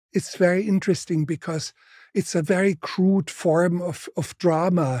it's very interesting because it's a very crude form of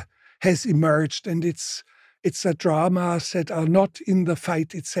drama has emerged, and it's a dramas that are not in the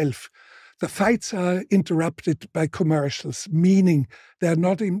fight itself. The fights are interrupted by commercials, meaning they're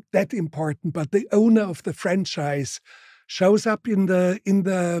not that important, but the owner of the franchise shows up in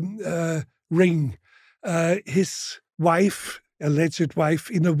the ring. His wife, alleged wife,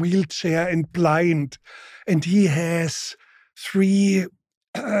 in a wheelchair and blind, and he has three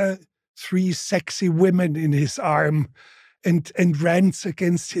sexy women in his arm, and rants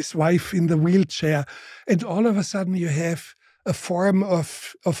against his wife in the wheelchair, and all of a sudden you have a form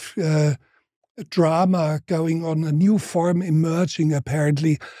of drama going on, a new form emerging,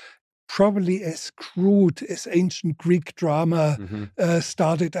 apparently, probably as crude as ancient Greek drama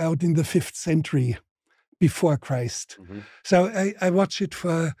started out in the 5th century before Christ. So I watch it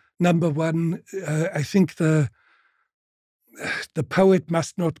for number one. I think the poet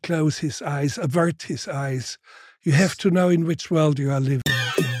must not close his eyes, avert his eyes. You have to know in which world you are living.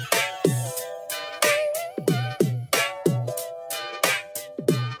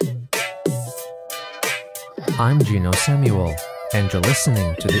 I'm Gino Samuel, and you're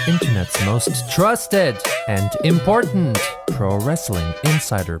listening to the internet's most trusted and important pro wrestling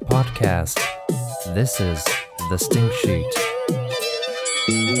insider podcast. This is The Stink Sheet.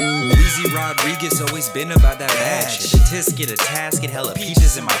 Weezy Rodriguez always been about that bad shit. A tisket, a tasket, hella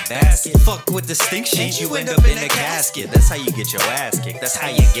peaches in my basket. Fuck with the stink sheet, you end up in a casket. That's how you get your ass kicked, that's how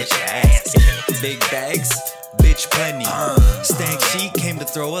you get your ass kicked. Big bags, bitch plenty. Stank sheet came to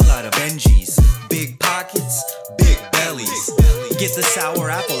throw a lot of Benjis. Big pockets, big bellies. Get the sour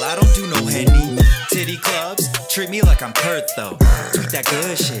apple, I don't do no Henny. Titty clubs, treat me like I'm Kurt though. Tweet that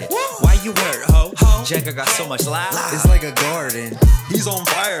good shit. Why you hurt, ho? Jagger got so much loud. It's like a garden. He's on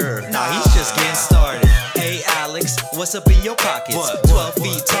fire. Nah, he's just getting started. Hey Alex, what's up in your pockets? 12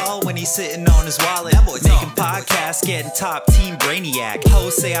 feet tall when he's sitting on his wallet. Making podcasts, getting top team brainiac.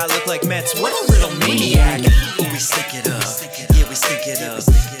 Hoes say I look like Mets, what a little maniac. Ooh, we stick it up. Yeah, we stick it up.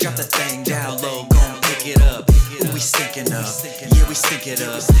 Drop the thing down low, gon' pick it up. Ooh, we stinking up. Yeah, we stink it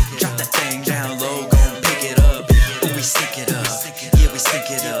up. Drop the thing down low, gon' pick it up. Ooh, we stink it up. Yeah, we stink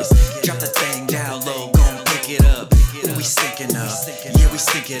it up. Drop the thing down low, gon' pick it up. Ooh, we stinking up. Yeah, we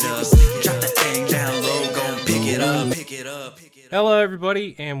stink it up. Drop the thing down low, gon' pick it up. Pick it up. Hello,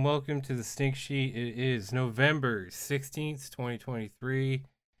 everybody, and welcome to the Stink Sheet. It is November 16th, 2023.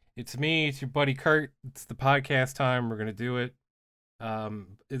 It's me, it's your buddy Kurt. It's the podcast time. We're going to do it.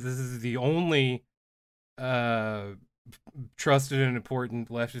 This is the only trusted and important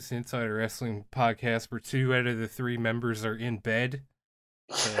Leftist Insider Wrestling podcast where 2 out of the 3 members are in bed.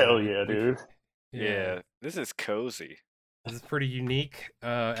 Hell yeah, dude. Yeah, this is cozy. This is pretty unique.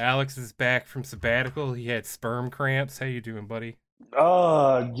 Alex is back from sabbatical. He had sperm cramps. How you doing, buddy?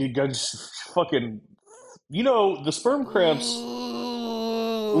 You guys fucking, the sperm cramps.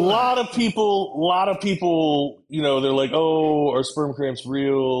 A lot of people, they're like, oh, are sperm cramps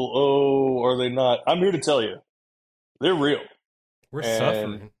real? Oh, are they not? I'm here to tell you, they're real. We're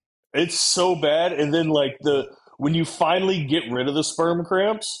suffering. It's so bad. And then when you finally get rid of the sperm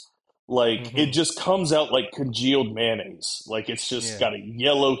cramps, it just comes out like congealed mayonnaise. Like it's just got a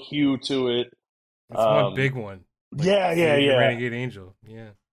yellow hue to it. It's one big one. Yeah. Renegade Angel. Yeah.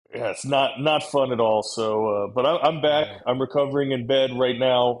 Yeah, it's not fun at all. So, but I'm back. Yeah. I'm recovering in bed right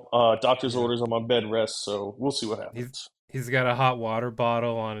now. Doctor's orders. I'm on bed rest. So we'll see what happens. He's got a hot water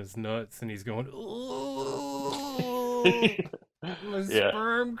bottle on his nuts, and he's going, "Ooh, my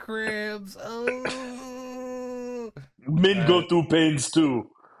sperm cramps." Oh. Men go through pains too.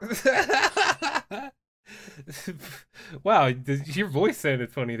 Wow, your voice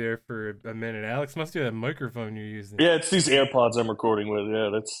sounded funny there for a minute. Alex, must be that microphone you're using. Yeah, it's these AirPods I'm recording with. Yeah,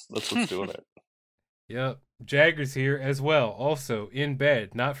 that's what's doing it. Yep. Jagger's here as well, also in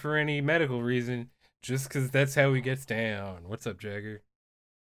bed, not for any medical reason, just because that's how he gets down. What's up, Jagger?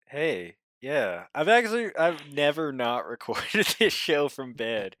 Hey, yeah. I've never not recorded this show from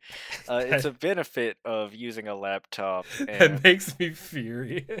bed. It's a benefit of using a laptop. And... That makes me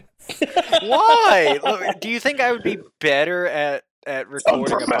furious. Why? Look, do you think I would be better at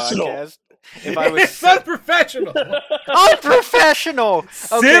recording a podcast? If I was it's unprofessional. Unprofessional.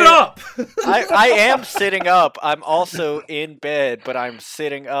 Okay. Sit up. I am sitting up. I'm also in bed, but I'm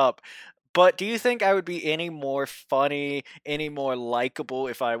sitting up. But do you think I would be any more funny, any more likable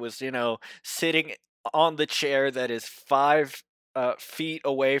if I was, sitting on the chair that is 5 feet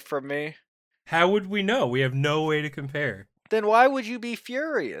away from me? How would we know? We have no way to compare. Then why would you be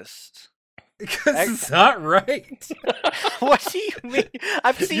furious? Because it's not right. What do you mean?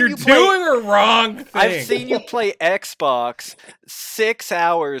 I've seen You're you play. doing a wrong thing. I've seen you play Xbox 6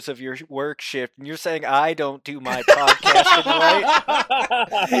 hours of your work shift, and you're saying I don't do my podcasting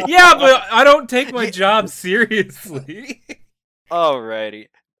right? Yeah, but I don't take my job seriously. Alrighty.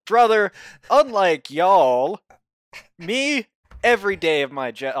 Brother, unlike y'all, me, every day of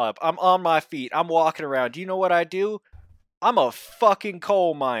my job, I'm on my feet, I'm walking around. Do you know what I do? I'm a fucking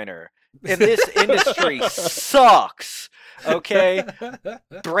coal miner. And this industry sucks. Okay?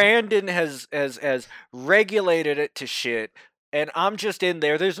 Brandon has regulated it to shit, and I'm just in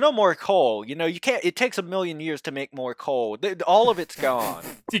there. There's no more coal. You know, you can't. It takes 1,000,000 years to make more coal. All of it's gone.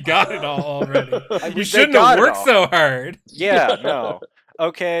 You got it all already. mean, You they shouldn't got have it worked all. so hard. Yeah, no.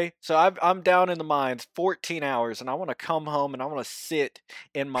 Okay, so I'm down in the mines 14 hours, and I want to come home and I want to sit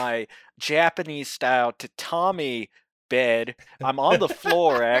in my Japanese-style tatami bed. I'm on the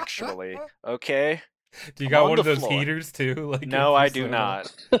floor, actually. Okay. Do you I'm got on one of the those floor. heaters too? Like No, if I you do saw-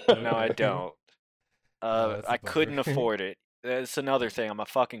 not. No, I don't. that's a I couldn't bummer. afford it. That's another thing. I'm a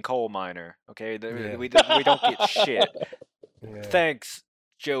fucking coal miner. Okay, Yeah. we don't get shit. Yeah. Thanks,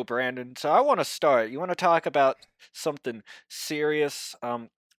 Joe Brandon. So I want to start. You want to talk about something serious?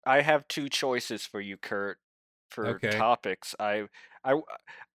 I have 2 choices for you, Kurt, for Okay. topics. I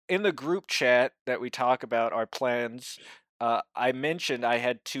in the group chat that we talk about our plans, I mentioned I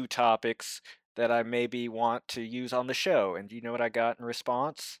had 2 topics that I maybe want to use on the show, and do you know what I got in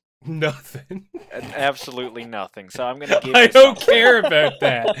response? Nothing. Absolutely nothing. So I'm gonna give. I you don't something. care about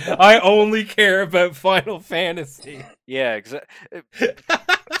that. I only care about Final Fantasy. Yeah, exactly. This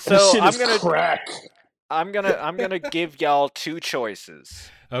So shit I'm is gonna crack. I'm gonna give y'all 2 choices.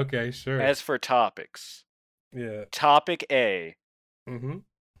 Okay, sure. As for topics, Yeah. topic A: Mm-hmm.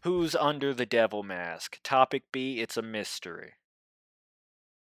 who's under the devil mask? Topic B: it's a mystery.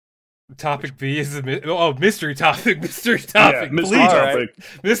 Topic B is mystery topic. Mystery topic. Yeah, mystery please.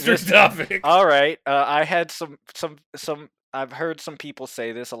 topic. Mystery topic. All right. I had some. I've heard some people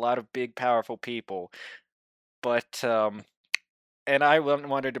say this. A lot of big, powerful people, but and I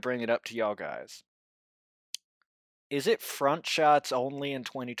wanted to bring it up to y'all guys. Is it front shots only in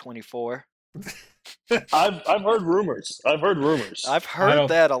 2024? I've heard rumors. I've heard rumors. I've don't- heard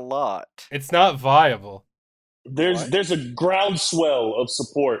that a lot. It's not viable. There's a groundswell of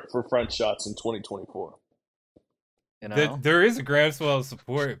support for front shots in 2024. You know. There is a groundswell of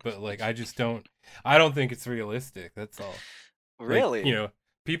support, but like I don't think it's realistic. That's all. Like, Really? you know,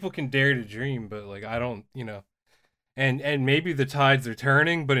 people can dare to dream, but like I don't, you know. And maybe the tides are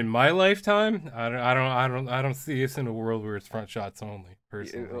turning, but in my lifetime, I don't see us in a world where it's front shots only.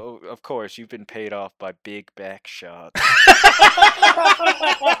 Personally, Of course, you've been paid off by big back shots.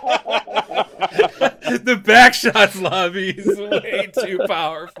 The back shots lobby is way too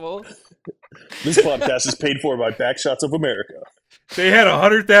powerful. This podcast is paid for by Backshots of America. They had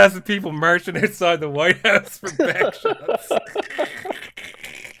 100,000 people marching outside the White House for back shots.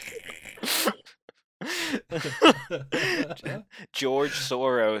 George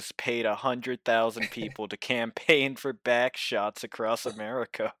Soros paid 100,000 people to campaign for back shots across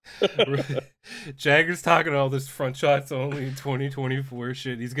America. Jagger's talking all this front shots only in 2024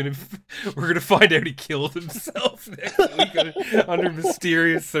 shit. We're gonna find out he killed himself next week under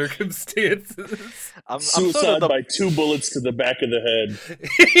mysterious circumstances. I'm Suicide sort of the, by 2 bullets to the back of the head.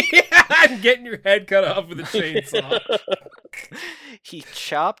 Yeah, I'm getting your head cut off with a chainsaw. he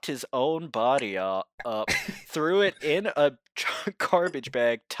chopped his own body up, threw it in a garbage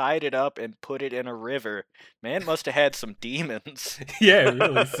bag, tied it up, and put it in a river. Man must have had some demons. Yeah,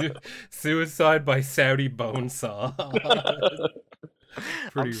 really. Suicide by Saudi bone saw.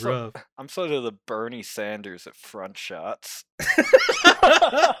 Pretty rough. I'm sort of the Bernie Sanders of front shots.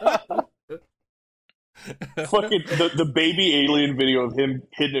 Fucking the baby alien video of him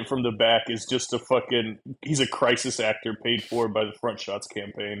hitting it from the back is just he's a crisis actor paid for by the Front Shots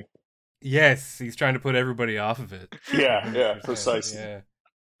campaign. Yes, he's trying to put everybody off of it. Yeah, precisely.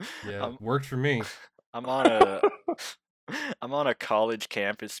 Yeah, worked for me. I'm on a college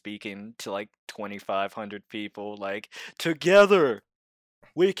campus speaking to like 2,500 people. Like, together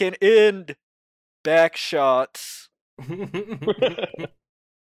we can end back shots.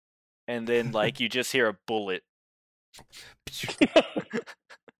 And then like you just hear a bullet.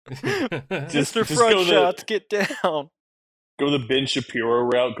 Mr. Front go Shots, get down. Go the Ben Shapiro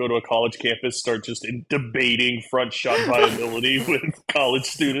route, go to a college campus, start just debating front shot viability with college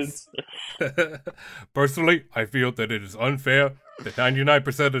students. Personally, I feel that it is unfair that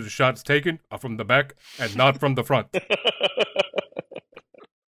 99% of the shots taken are from the back and not from the front.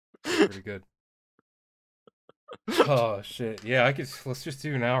 Pretty good. Oh shit! Yeah, let's just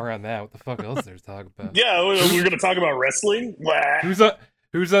do an hour on that. What the fuck else there's to talk about? Yeah, we're gonna talk about wrestling.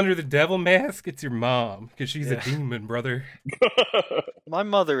 Who's under the devil mask? It's your mom, because she's a Yeah. demon, brother. My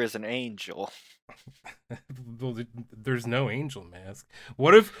mother is an angel. Well, there's no angel mask.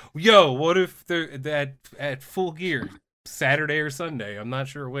 What if they're at Full Gear Saturday or Sunday? I'm not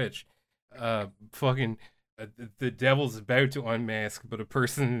sure which. Fucking the devil's about to unmask, but a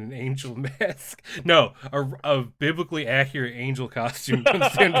person in an angel mask. No, a biblically accurate angel costume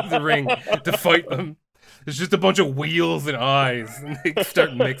comes into the ring to fight them. There's just a bunch of wheels and eyes, and they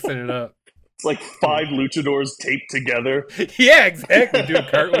start mixing it up. It's like 5 luchadors taped together. Yeah, exactly. Doing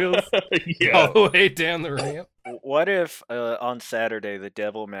cartwheels Yeah. all the way down the ramp. What if on Saturday the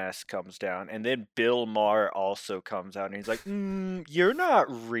devil mask comes down and then Bill Maher also comes out and he's like, you're not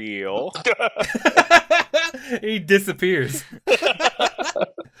real. He disappears.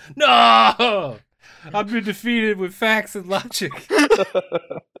 No! I've been defeated with facts and logic.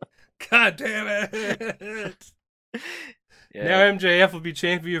 God damn it! Yeah. Now MJF will be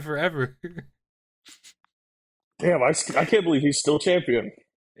champion forever. Damn, I can't believe he's still champion.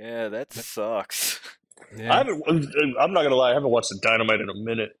 Yeah, that sucks. Yeah. I'm not gonna lie, I haven't watched the Dynamite in a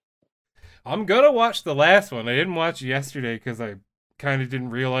minute. I'm gonna watch the last one. I didn't watch it yesterday because I kind of didn't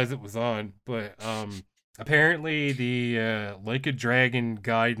realize it was on. But apparently the Like a Dragon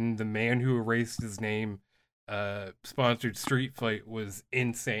Gaiden, the man who erased his name, sponsored Street Fight was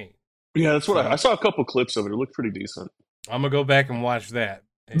insane. Yeah, that's what I saw a couple clips of it. It looked pretty decent. I'm gonna go back and watch that.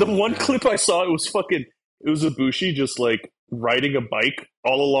 The one clip I saw, it was Ibushi just like riding a bike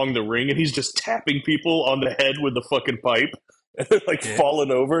all along the ring, and he's just tapping people on the head with the fucking pipe, and they're like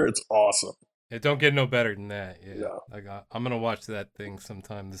falling over. It's awesome. It don't get no better than that. Yeah. Yeah. I'm gonna watch that thing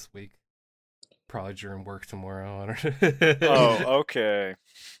sometime this week. Probably during work tomorrow. Oh, okay.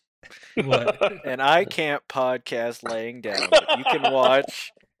 What? And I can't podcast laying down, but you can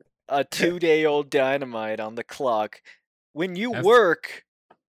watch a 2-day-old Dynamite on the clock. When you work,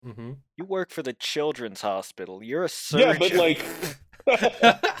 Mm-hmm. you work for the Children's Hospital. You're a surgeon. Yeah, but like,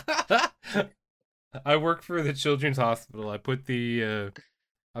 I work for the Children's Hospital. I put the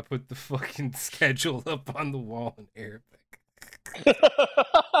fucking schedule up on the wall in Arabic.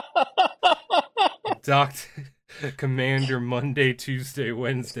 Doctor Commander Monday, Tuesday,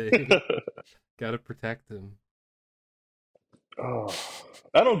 Wednesday. Gotta protect him. oh,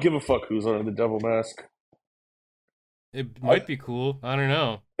 I don't give a fuck who's under the devil mask. It might be cool. I don't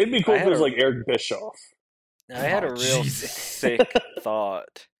know. It'd be cool I if had it was a- like Eric Bischoff. I had a Oh, real Jesus. sick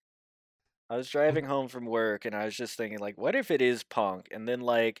thought. I was driving home from work and I was just thinking, like, what if it is Punk? And then,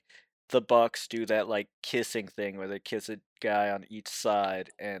 like, the Bucks do that, like, kissing thing where they kiss a guy on each side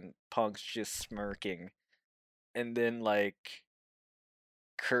and Punk's just smirking. And then, like,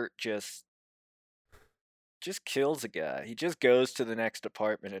 Kurt just kills a guy. He just goes to the next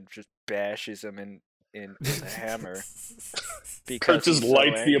apartment and just bashes him in with a hammer. Kurt Because just he's so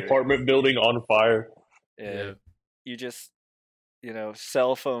lights the angry. apartment building on fire. Yeah. You just,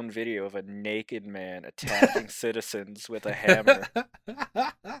 cell phone video of a naked man attacking citizens with a hammer.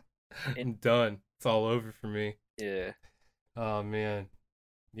 I'm done. It's all over for me. Yeah. Oh man,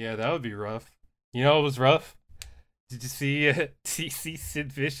 yeah, that would be rough. You know what was rough? Did you see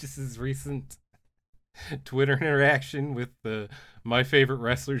Sid Vicious's recent Twitter interaction with my favorite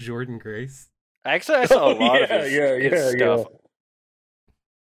wrestler Jordan Grace? Actually, I saw a lot of his stuff.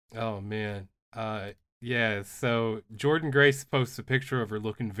 Oh man, yeah. So Jordan Grace posts a picture of her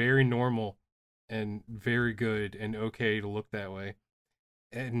looking very normal and very good and okay to look that way,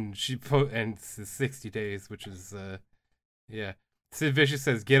 and and it's 60 days, which is yeah. Sid Vicious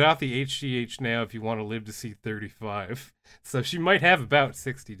says, "Get off the HGH now if you want to live to see 35." So she might have about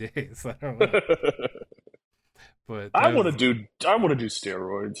 60 days. I don't know. But I want to do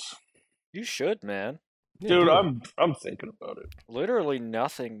steroids. You should, man. Dude, I'm thinking about it. Literally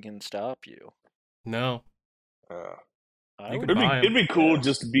nothing can stop you. No. I You would could buy 'em. It'd be cool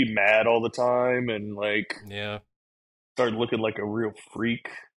just to be mad all the time and like Yeah. start looking like a real freak.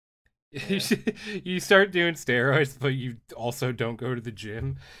 You start doing steroids, but you also don't go to the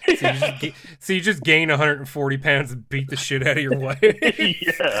gym. So you just gain 140 pounds and beat the shit out of your wife.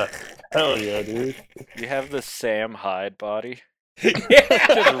 Yeah. Hell yeah, dude. You have the Sam Hyde body. Yeah.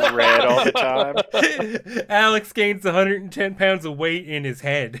 Just red all the time. Alex gains 110 pounds of weight in his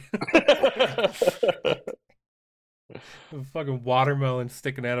head. A fucking watermelon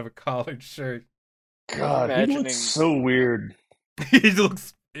sticking out of a collared shirt. God, he imagining- looks so weird. He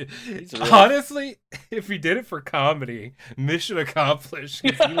looks. rough. Honestly, if he did it for comedy, mission accomplished.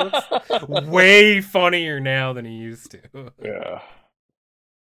 'Cause he looks way funnier now than he used to. Yeah.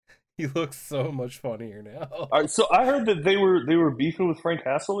 He looks so much funnier now. All right, so I heard that they were beefing with Frank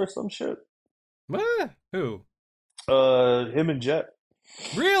Castle or some shit. What? Who? Him and Jet.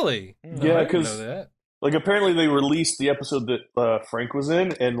 Really? Hmm. No, Yeah, I didn't 'cause- know that. Like apparently they released the episode that Frank was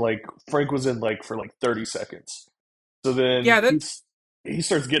in, and like Frank was in like for like 30 seconds. So then Yeah, he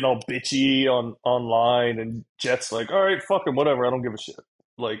starts getting all bitchy online, and Jet's like, "All right, fuck him, whatever. I don't give a shit.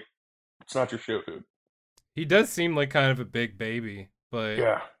 Like, it's not your show, dude." He does seem like kind of a big baby, but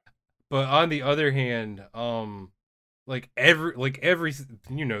Yeah, but on the other hand, like every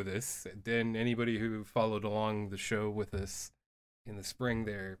you know this, and anybody who followed along the show with us in the spring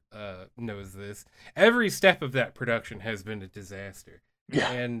there knows this. Every step of that production has been a disaster. yeah.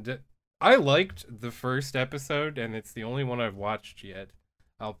 And I liked the first episode, and it's the only one I've watched yet.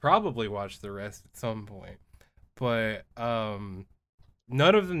 I'll probably watch the rest at some point. But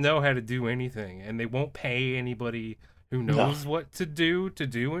none of them know how to do anything, and they won't pay anybody who knows what to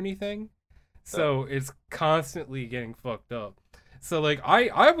do anything. So it's constantly getting fucked up. So like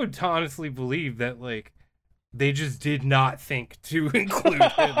I would honestly believe that like they just did not think to include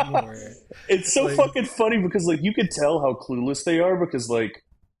him more. It's so Like- fucking funny because like you could tell how clueless they are because like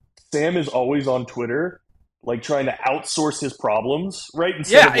Sam is always on Twitter, like trying to outsource his problems, right?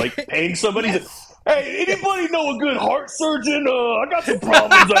 Instead of Yeah. like paying somebody. He's like, "Hey, anybody know a good heart surgeon? I got some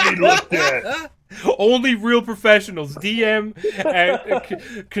problems I need looked at." Only real professionals. DM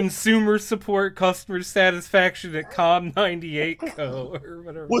at consumer support customer satisfaction at Com98Co or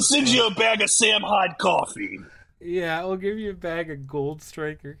whatever. We'll send you a bag of Sam Hyde coffee. Yeah, I'll give you a bag of Gold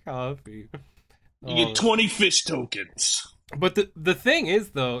Striker coffee. You get 20 fish tokens. But the thing is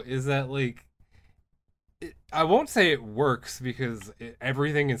though is that like I won't say it works because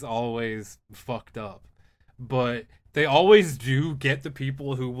everything is always fucked up, but they always do get the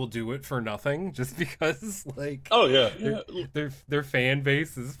people who will do it for nothing just because like Oh yeah. their fan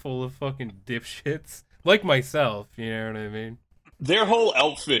base is full of fucking dipshits like myself, you know what I mean? Their whole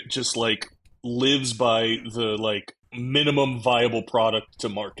outfit just like lives by the like minimum viable product to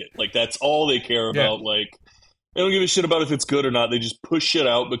market. Like that's all they care about. Like they don't give a shit about if it's good or not. They just push shit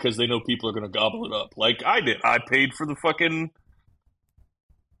out because they know people are going to gobble it up. Like I did. I paid for the fucking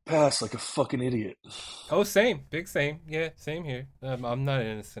pass like a fucking idiot. Oh, same. Big same. Yeah, same here. I'm not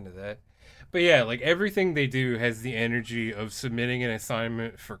innocent of that. But yeah, like everything they do has the energy of submitting an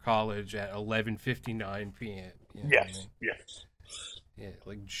assignment for college at 11:59 p.m. You know what I Yes. mean? Yes. Yeah,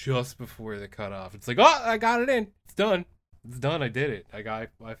 like just before the cutoff. It's like, oh, I got it in. It's done. It's done. I did it. I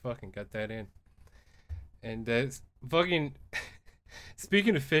fucking got that in. And fucking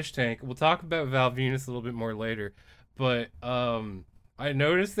speaking of Fish Tank, we'll talk about Val Venus a little bit more later. But I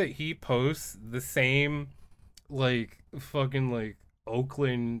noticed that he posts the same like fucking like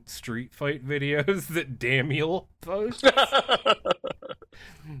Oakland street fight videos that Damiel posts.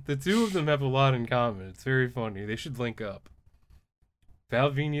 The two of them have a lot in common. It's very funny. They should link up. Val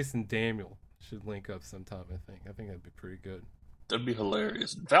Venus and Damiel should link up sometime, I think. I think that'd be pretty good. That'd be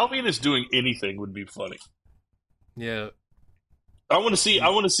hilarious. Val Venus doing anything would be funny. Yeah. I want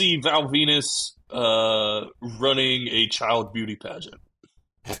to see Val Venus running a child beauty pageant.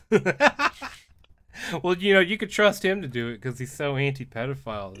 Well, you know, you could trust him to do it because he's so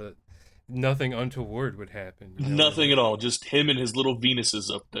anti-pedophile that nothing untoward would happen. You know? Nothing at all. Just him and his little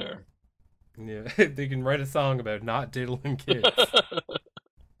Venuses up there. Yeah, they can write a song about not diddling kids.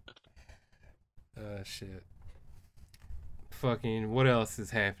 Shit. Fucking, what else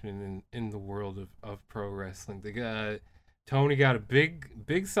is happening in the world of pro wrestling? Tony got a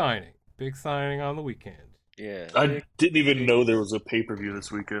big signing. Big signing on the weekend. Yeah. I didn't even know there was a pay-per-view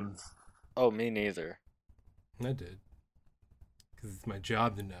this weekend. Oh, me neither. I did. Because it's my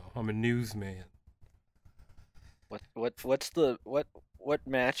job to know. I'm a newsman. What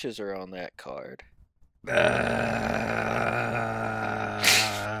matches are on that card?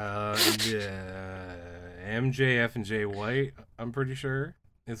 Yeah. MJF and Jay White, I'm pretty sure,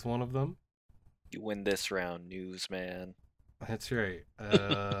 is one of them. You win this round, newsman. That's right.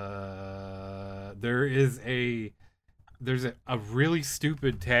 There's a really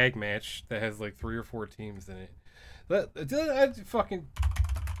stupid tag match that has like 3 or 4 teams in it.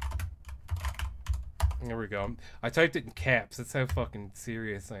 There we go. I typed it in caps. That's how fucking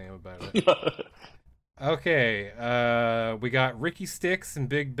serious I am about it. Okay, we got Ricky Styx and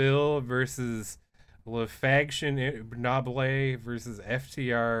Big Bill versus Le Faction Noble versus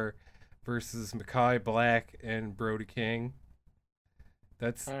FTR versus Mekhi Black and Brody King.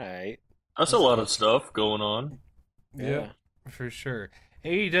 That's All right. That's a lot of stuff going on. yeah, for sure.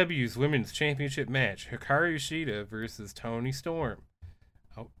 AEW's Women's Championship match: Hikaru Shida versus Toni Storm.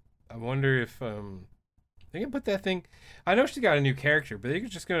 I wonder if They can put that thing. I know she got a new character, but they're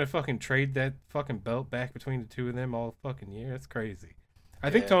just gonna fucking trade that fucking belt back between the two of them all fucking year. That's crazy. I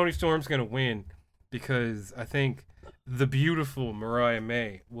think Toni Storm's gonna win because I think the beautiful Mariah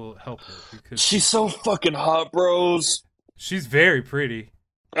May will help her because She's so fucking hot, bros. she's very pretty.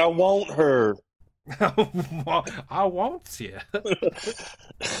 I want her. I want you.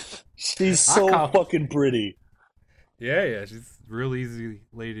 She's so fucking pretty. Yeah, she's a real easy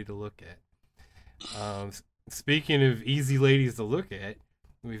lady to look at. Speaking of easy ladies to look at,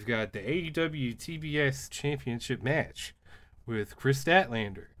 we've got the AEW TBS Championship match with Chris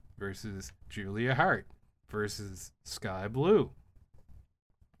Statlander versus Julia Hart versus Sky Blue.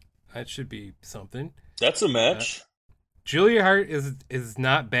 That should be something. That's a match. Julia Hart is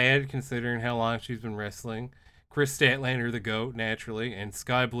not bad considering how long she's been wrestling. Chris Statlander, the GOAT, naturally, and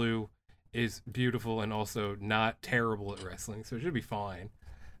Sky Blue is beautiful and also not terrible at wrestling, so it should be fine.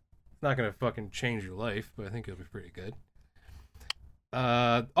 It's not gonna fucking change your life, but I think it'll be pretty good.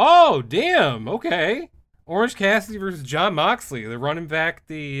 Oh damn, okay. Orange Cassidy versus Jon Moxley. They're running back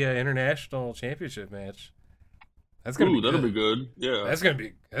the international championship match. That's gonna be that'll good. be good. Yeah, That's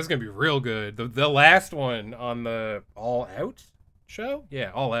gonna be real good. The last one on the All Out show,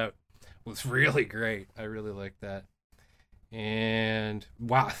 yeah, All Out was really great. I really liked that. And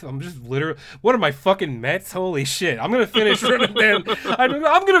wow, I'm just literally. What are my fucking Mets? Holy shit! I'm gonna finish running down. I'm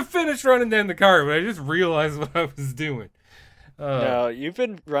gonna finish running down the card, but I just realized what I was doing. No, you've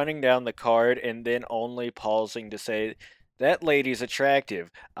been running down the card and then only pausing to say, "That lady's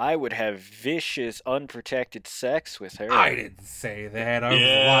attractive. I would have vicious, unprotected sex with her." I didn't say that. I was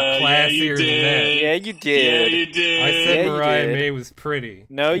a lot classier than that. Yeah, you did. Yeah, you did. I said Yeah, you Mariah did. May was pretty.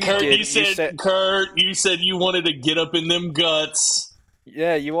 No, you Kurt, didn't. Kurt, you said you wanted to get up in them guts.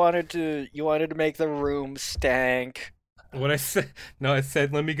 Yeah, you wanted to make the room stank. What I said? No, I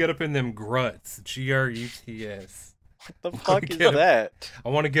said let me get up in them gruts. GRUTS. What the fuck is Get 'em. that? I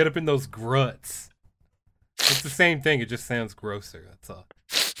want to get up in those gruts. It's the same thing. It just sounds grosser. That's all.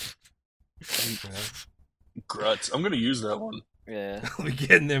 You know? Gruts. I'm gonna use that one. Yeah. Let me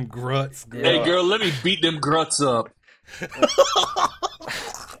get in them gruts. Hey, girl, let me beat them gruts up.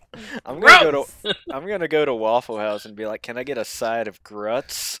 I'm gonna go to Waffle House and be like, "Can I get a side of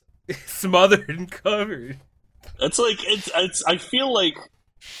gruts?" Smothered and covered. It's like it's. I feel like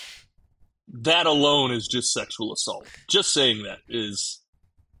that alone is just sexual assault. Just saying that is.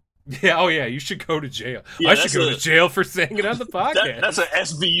 Yeah. Oh yeah. You should go to jail. Yeah, I should go to jail for saying it on the podcast. That's an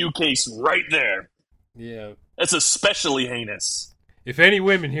SVU case right there. Yeah. That's especially heinous. If any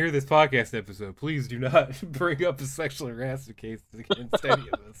women hear this podcast episode, please do not bring up a sexual harassment case against any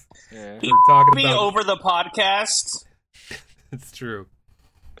of us. Yeah. We're talking Me about. over the podcast, It's true.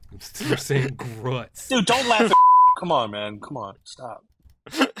 We're saying gruts. dude. Don't laugh. At Come on, man. Come on. Stop.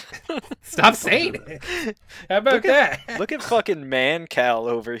 Stop saying it. How about that? Look at fucking Man Cal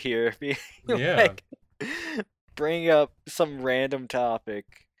over here. Being Yeah. like, bring up some random topic,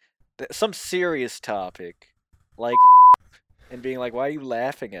 some serious topic, like, and being like, "Why are you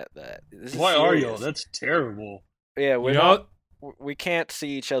laughing at that? This is Why are you? serious." That's terrible. Yeah, You know, we can't see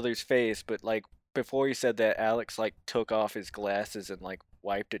each other's face, but like before you said that, Alex like took off his glasses and like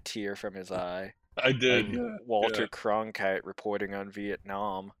wiped a tear from his eye. I did. Like Yeah. Walter Cronkite reporting on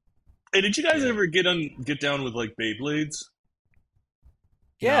Vietnam. Hey, did you guys ever get down with like Beyblades?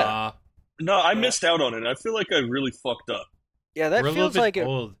 Yeah, nah, No, I missed out on it. I feel like I really fucked up. yeah, that we're a little feels bit like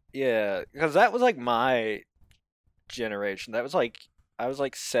old. yeah, because that was like my generation. That was like I was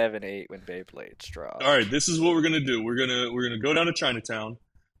like 7, 8 when Beyblades dropped. All right, this is what we're gonna do. We're gonna go down to Chinatown.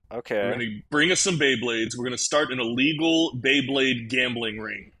 Okay. We're gonna bring us some Beyblades. We're gonna start an illegal Beyblade gambling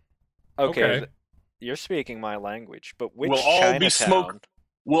ring. Okay. You're speaking my language, but which We'll all be Chinatown?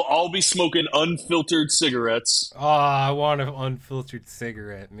 We'll all be smoking unfiltered cigarettes. Oh, I want an unfiltered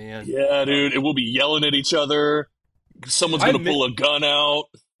cigarette, man. Yeah, dude. And we'll be yelling at each other. Someone's gonna pull a gun out.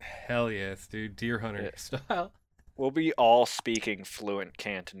 Hell yes, dude. Deer hunter Yeah. style. We'll be all speaking fluent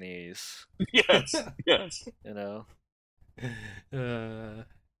Cantonese. Yes, yes. You know,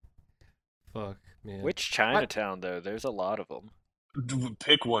 Fuck, man. which Chinatown though? There's a lot of them.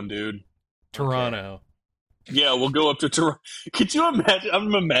 Pick one, dude. Toronto. Yeah, we'll go up to Toronto. Could you imagine?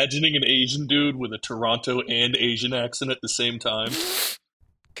 I'm imagining an Asian dude with a Toronto and Asian accent at the same time.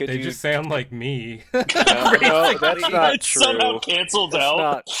 Could They you? just sound like me. no, that's not It's somehow true. canceled That's out.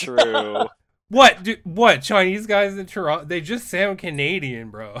 not true. What? What? Chinese guys in Toronto? They just sound Canadian,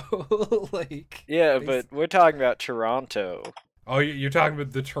 bro. Like. Yeah, they- but we're talking about Toronto. Oh, you're talking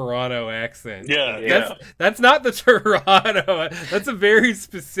about the Toronto accent. Yeah, Yeah. That's not the Toronto. That's a very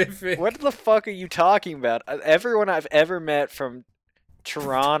specific. What the fuck are you talking about? Everyone I've ever met from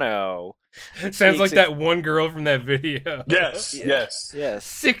Toronto. Sounds like Speaks that one girl from that video. Yes, yes. Yes.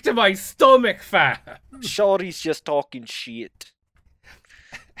 Sick to my stomach, fat. Shorty's just talking shit.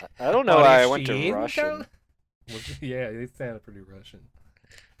 I don't know why I went to Russian. Yeah, they sounded pretty Russian.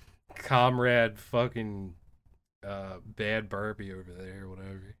 Comrade fucking Bad Barbie over there,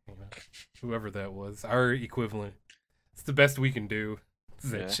 whatever. You know, whoever that was. Our equivalent. It's the best we can do.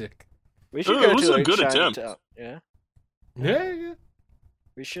 It's that Yeah. chick. We should It go was to a good Chinatown. attempt. Yeah. Yeah.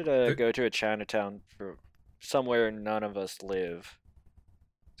 We should go to a Chinatown for somewhere none of us live.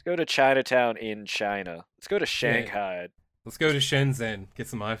 Let's go to Chinatown in China. Let's go to Shanghai. Let's go to Shenzhen, get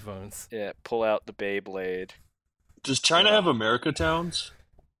some iPhones. Yeah, pull out the Beyblade. Does China have America towns?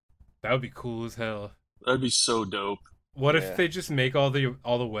 That would be cool as hell. That'd be so dope. What Yeah. if they just make all the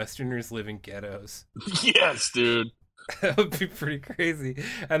Westerners live in ghettos? Yes, dude. That would be pretty crazy.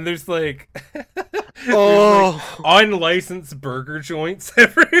 And there's like, Oh. unlicensed burger joints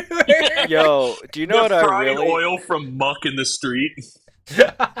everywhere. Yo, do you know what They're I frying really oil from muck in the street.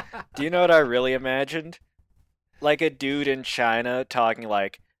 Do you know what I really imagined? Like a dude in China talking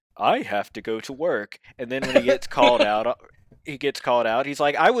like, "I have to go to work," and then when he gets called out, he's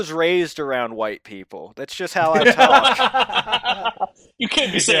like, "I was raised around white people. That's just how I talk." You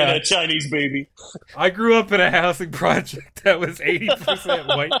can't be saying Yeah. that, Chinese baby. I grew up in a housing project that was 80%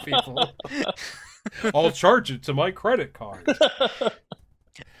 white people. I'll charge it to my credit card.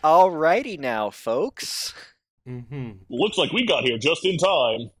 Alrighty now, folks. Mm-hmm. Looks like we got here just in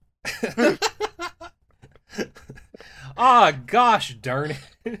time. Ah, gosh darn it.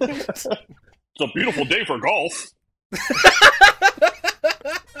 It's a beautiful day for golf.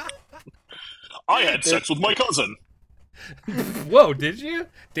 I had sex with my cousin. Whoa, did you?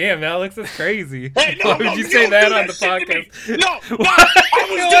 Damn, Alex, that's crazy. Hey, no, Why would no, you you say don't that do on the that shit to me. podcast? No, Why I was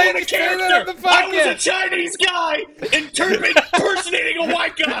would doing you a say that on character. the I was a podcast? Chinese guy impersonating a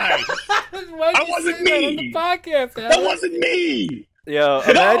white guy. Why'd That you wasn't say that on me. the podcast, That Alex? wasn't me. Yo,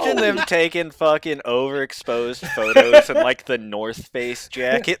 imagine them taking fucking overexposed photos and like the North Face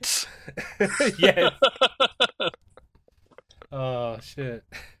jackets. Yes. Oh, shit.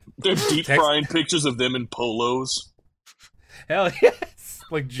 They're deep Text- frying pictures of them in polos. Hell yes.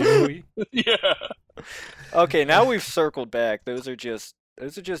 Like Joey. Yeah. Okay, now we've circled back. Those are just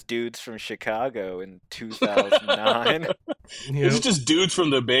dudes from Chicago in 2009. You These know? are just dudes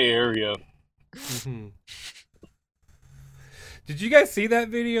from the Bay Area. Mhm. Did you guys see that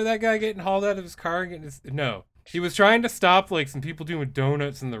video of that guy getting hauled out of his car and getting his... No. He was trying to stop like some people doing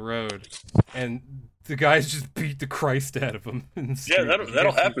donuts in the road, and the guys just beat the Christ out of him. In the Yeah, street.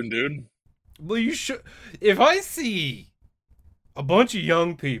 that'll happen, dude. Well, you should. If I see a bunch of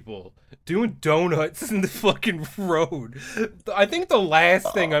young people doing donuts in the fucking road, I think the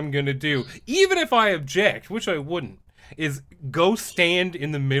last thing I'm gonna do, even if I object, which I wouldn't, is go stand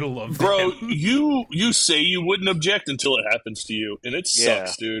in the middle of Bro, them. you say you wouldn't object until it happens to you, and it Yeah.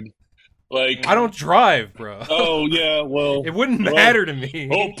 sucks, dude. Like, I don't drive, bro. oh yeah, well, It wouldn't well, matter to me.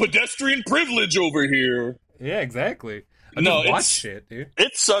 oh, pedestrian privilege over here. Yeah, exactly. I No, just watch it's- shit, dude.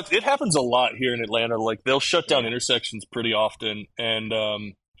 It sucks. It happens a lot here in Atlanta. Like, they'll shut down intersections pretty often, and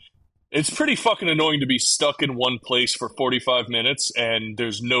it's pretty fucking annoying to be stuck in one place for 45 minutes and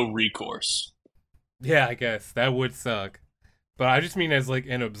there's no recourse. Yeah, I guess that would suck. But I just mean as like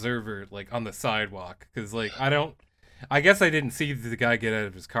an observer, like on the sidewalk, because like I guess I didn't see the guy get out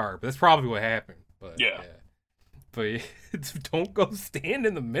of his car, but that's probably what happened. But Yeah. But don't go stand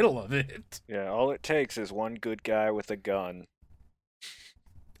in the middle of it. Yeah, all it takes is one good guy with a gun.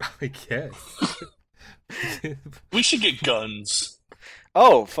 I guess. We should get guns.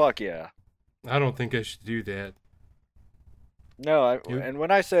 Oh, fuck yeah. I don't think I should do that. No, You- and when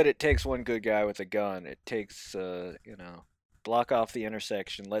I said it takes one good guy with a gun, it takes, block off the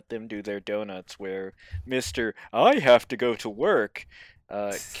intersection, let them do their donuts where Mr. I have to go to work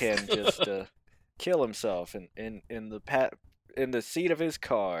can just kill himself in the seat of his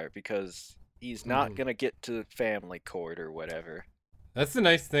car because he's not Mhm. going to get to family court or whatever. That's the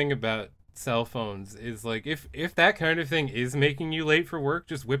nice thing about cell phones is like if that kind of thing is making you late for work,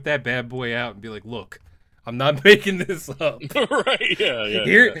 just whip that bad boy out and be like, look, I'm not making this up. Right,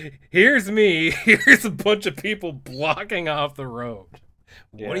 yeah. Here's me. Here's a bunch of people blocking off the road.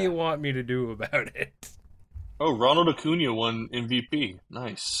 What do Yeah. you want me to do about it? Oh, Ronald Acuna won MVP.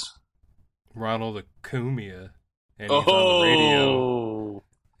 Nice. Ronald Acuna, and he's on the radio, Oh.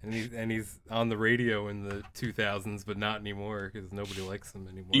 and he's on the radio in the 2000s, but not anymore because nobody likes him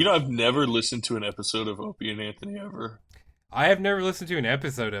anymore. You know, I've never listened to an episode of Opie and Anthony ever. I have never listened to an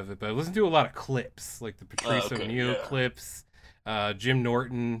episode of it, but I listened to a lot of clips, like the Patrice okay, O'Neill yeah. clips, Jim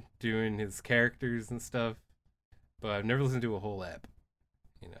Norton doing his characters and stuff. But I've never listened to a whole app.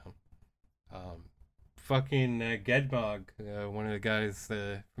 you know. Fucking Gedmog, one of the guys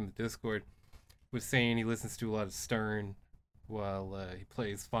from the Discord, was saying he listens to a lot of Stern while he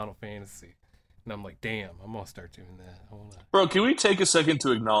plays Final Fantasy. And I'm like, damn, I'm gonna start doing that. Bro, can we take a second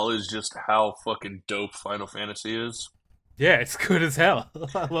to acknowledge just how fucking dope Final Fantasy is? Yeah, it's good as hell.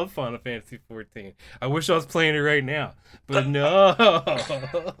 I love Final Fantasy 14. I wish I was playing it right now, but no.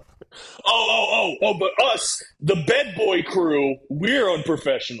 But us, the Bed Boy crew, we're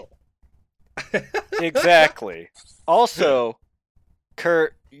unprofessional. Exactly. Also,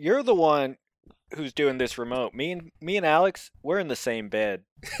 Kurt, you're the one who's doing this remote. Me and Alex, we're in the same bed.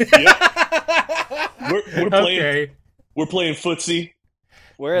 We're playing footsie.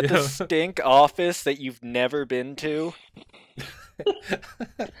 We're at the stink office that you've never been to.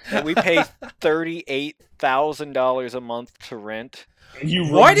 And we pay $38,000 a month to rent.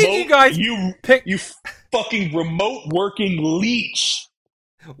 Why did you guys pick you fucking remote working leech?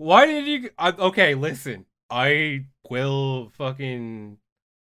 Why did you? Okay, listen. I will fucking.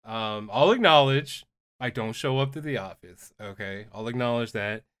 I'll acknowledge I don't show up to the office. Okay, I'll acknowledge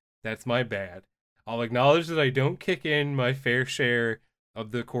that. That's my bad. I'll acknowledge that I don't kick in my fair share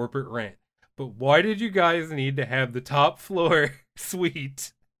of the corporate rent. But why did you guys need to have the top floor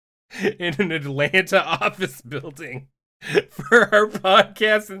suite in an Atlanta office building for our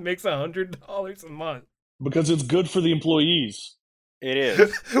podcast that makes $100 a month? Because it's good for the employees. It is.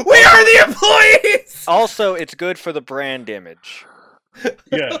 We are the employees! Also, it's good for the brand image.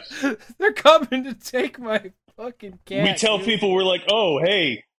 Yes. They're coming to take my fucking cat. We tell people, we're like, oh,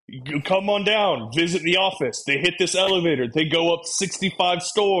 hey, you come on down, visit the office. They hit this elevator. They go up 65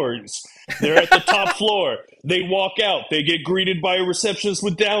 stories. They're at the top floor. They walk out. They get greeted by a receptionist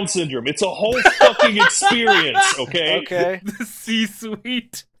with Down syndrome. It's a whole fucking experience, okay? Okay. The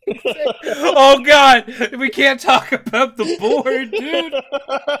C-suite. Oh, God. We can't talk about the board, dude.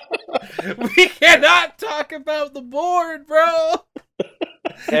 We cannot talk about the board, bro.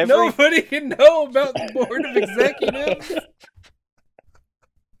 Nobody can know about the board of executives.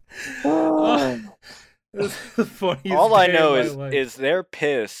 That's the funniest All I day know of my life. is they're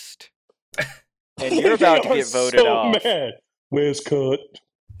pissed. And you're about to get voted off. Mad. Where's Cut?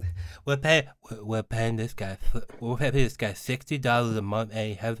 We're paying this guy $60 a month, and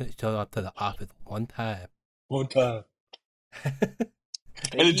he hasn't showed up to the office one time. One time. They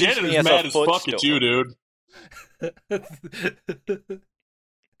And the use me janitor's as a mad as fuck at footstool. you, dude.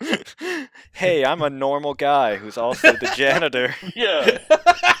 Hey, I'm a normal guy who's also the janitor. Yeah.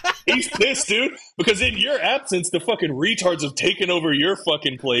 He's pissed, dude, because in your absence, the fucking retards have taken over your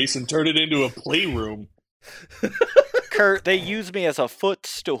fucking place and turned it into a playroom. Kurt, they use me as a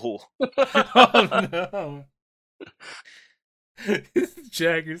footstool. Oh, no. This is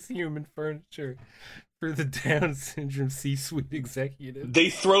Jagger's human furniture for the Down syndrome C-suite executive.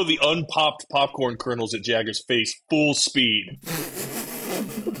 They throw the unpopped popcorn kernels at Jagger's face full speed.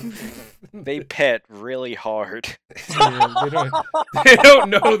 They pet really hard. Yeah, they don't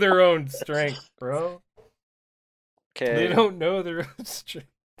know their own strength, bro. Okay. They don't know their own strength.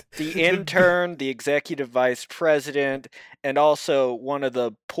 The intern, the executive vice president, and also one of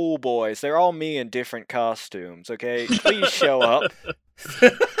the pool boys. They're all me in different costumes, okay? Please show up.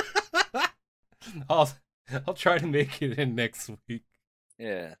 I'll try to make it in next week.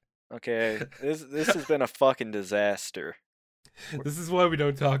 Yeah. Okay. This has been a fucking disaster. This is why we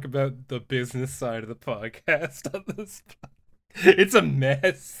don't talk about the business side of the podcast on this. It's a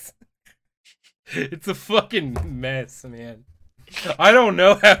mess. It's a fucking mess, man. I don't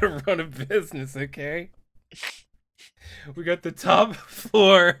know how to run a business, okay? We got the top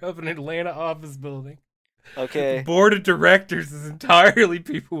floor of an Atlanta office building. Okay. The board of directors is entirely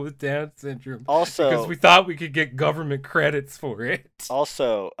people with Down syndrome. Also, because we thought we could get government credits for it.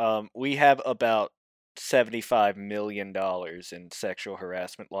 Also, we have about $75 million in sexual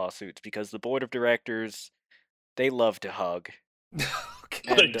harassment lawsuits because the board of directors, they love to hug.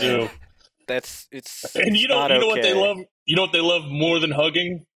 Okay. They do. And you know not what okay. they love? You know what they love more than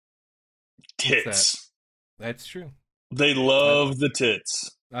hugging? Tits. That's true. They love the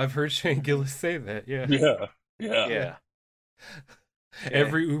tits. I've heard Shane Gillis say that, yeah. Yeah. Yeah.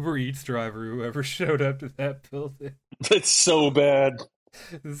 Every Uber Eats driver who ever showed up to that building It's so bad.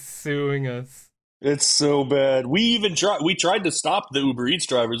 is suing us. It's so bad. We tried to stop the Uber Eats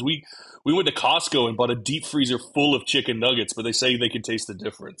drivers. We went to Costco and bought a deep freezer full of chicken nuggets, but they say they can taste the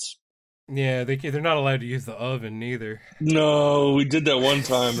difference. Yeah, they're not allowed to use the oven neither. No, we did that one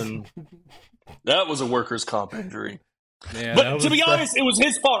time, and that was a workers' comp injury. Yeah, But to be honest, it was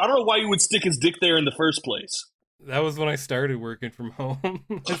his fault. I don't know why he would stick his dick there in the first place. that was when I started working from home.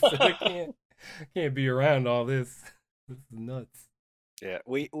 I said, I can't be around all this. This is nuts. Yeah,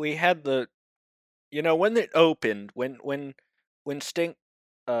 we had the, when it opened, when Stink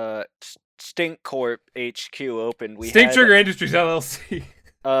Stink Corp HQ opened, we Stink had Sugar Industries LLC.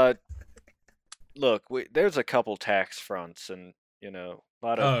 look, there's a couple tax fronts and a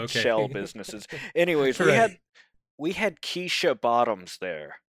lot of okay. shell businesses. Anyways, Right. we had Keisha Bottoms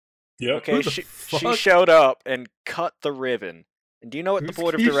there. Yep. Okay, Who the she fuck? showed up and cut the ribbon. And do you know what the Who's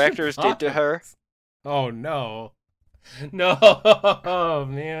board of Keisha directors did to her? Bottoms? Oh no. No,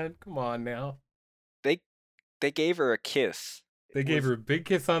 man, come on now. They gave her a kiss. They gave her a big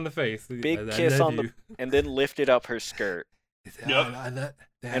kiss on the face. Big I kiss love on the- you. and then lifted up her skirt. Yep.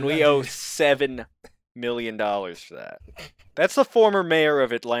 And we owe $7 million for that. That's the former mayor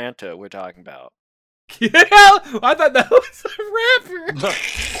of Atlanta we're talking about. Yeah, I thought that was a rapper.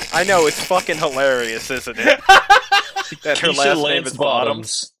 I know, it's fucking hilarious, isn't it? That her Keisha last name Lance is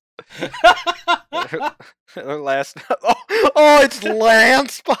Bottoms. Her last it's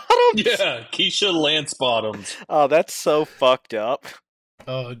Lance Bottoms. Yeah, Keisha Lance Bottoms. Oh, that's so fucked up.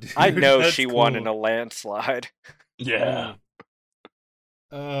 Oh, dude, I know that's she won in cool. a landslide. Yeah.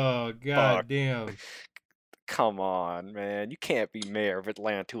 Oh god Fuck. damn. Come on, man. You can't be mayor of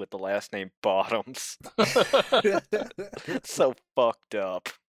Atlanta with the last name Bottoms. So fucked up.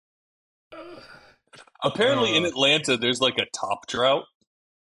 Apparently in Atlanta, there's like a top drought,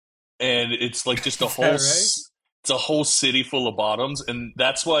 and it's like just a Is that whole right? it's a whole city full of bottoms, and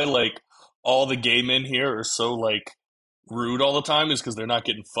that's why like all the gay men here are so like rude all the time, is because they're not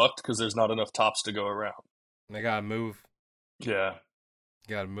getting fucked because there's not enough tops to go around. They gotta move. Yeah.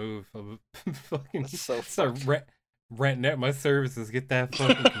 Gotta move. Fucking That's so start renting out my services. Get that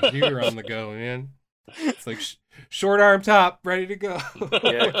fucking computer on the go, man. It's like short arm top, ready to go.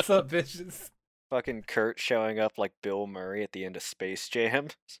 Yeah. What's up, bitches? Fucking Kurt showing up like Bill Murray at the end of Space Jam.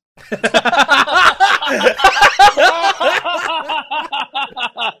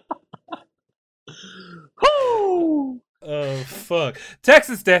 Woo! Oh fuck!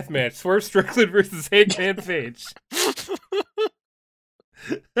 Texas Deathmatch: Swerve Strickland versus Hangman Page.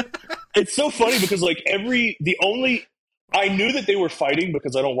 It's so funny because like I knew that they were fighting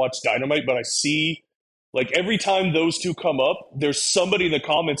because I don't watch Dynamite, but I see like every time those two come up, there's somebody in the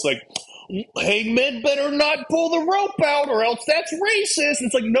comments like, Hangman better not pull the rope out or else that's racist.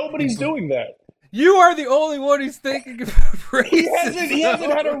 It's like nobody's doing that. You are the only one who's thinking about racism. He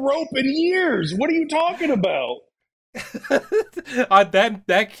hasn't had a rope in years. What are you talking about?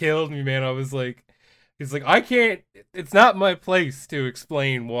 That killed me, man. I was like, he's like, I can't. It's not my place to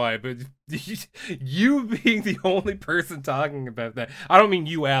explain why, but you being the only person talking about that. I don't mean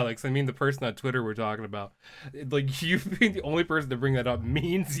you, Alex. I mean the person on Twitter we're talking about. Like you being the only person to bring that up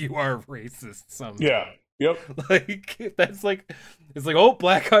means you are racist. Somehow. Yeah. Yep. Like that's like, it's like, oh,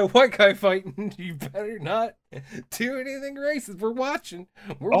 black guy, white guy fighting. You better not do anything racist. We're watching.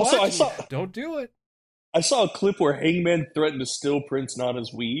 We're Also, watching. Don't do it. I saw a clip where Hangman threatened to steal Prince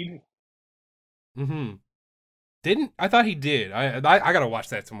Nana's weed. Mm-hmm. I thought he did. I gotta watch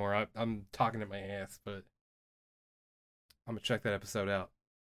that some more. I'm talking to my ass, but I'm gonna check that episode out.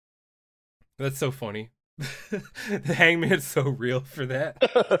 That's so funny. The Hangman's so real for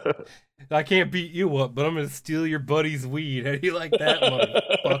that. I can't beat you up, but I'm gonna steal your buddy's weed. How do you like that,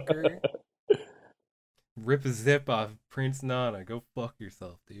 motherfucker? Rip a zip off Prince Nana. Go fuck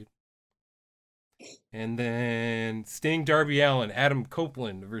yourself, dude. And then Sting, Darby Allin, Adam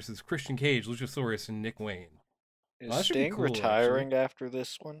Copeland versus Christian Cage, Luchasaurus, and Nick Wayne. Is Well, that should be Sting cool, retiring after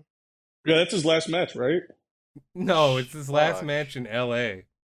this one? Yeah, that's his last match, right? No, it's his last Fuck. match in LA.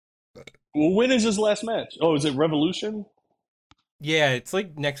 Well, when is his last match? Oh, is it Revolution? Yeah, it's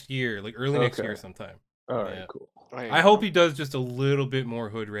like next year, like early next Okay. year sometime. All right, Yeah. cool. I hope he does just a little bit more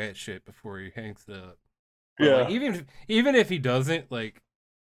hood rat shit before he hangs it up. But, Yeah. like, even if he doesn't, like,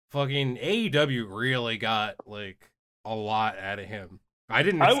 fucking AEW really got like a lot out of him. I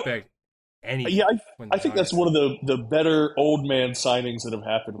didn't expect any. Yeah, I think that's one of the better old man signings that have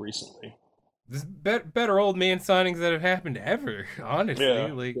happened recently. This better old man signings that have happened ever. Honestly,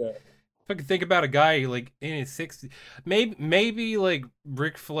 Yeah. if I could think about a guy like in his 60s, maybe like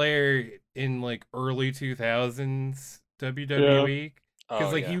Ric Flair in like early 2000s WWE,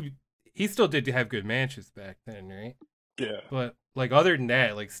 because he still did have good matches back then, right? Yeah. But like other than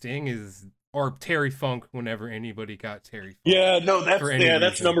that, like Sting is, or Terry Funk whenever anybody got Terry Funk. Yeah, no, that's For any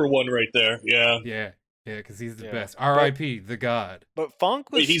that's reason. number one right there. Yeah. Yeah, because he's the Yeah. best. R.I.P. the God. But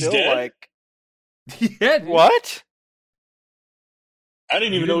Funk was Wait, he's still dead? like, Yeah, dude. what? I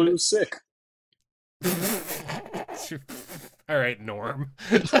didn't even know he was sick. All right, Norm.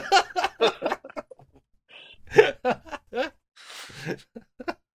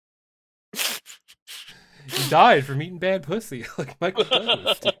 died from eating bad pussy, like Michael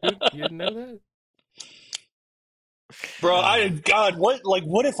Douglas, dude. You didn't know that? Bro,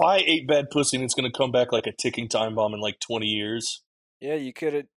 what if I ate bad pussy and it's gonna come back like a ticking time bomb in like 20 years? Yeah, you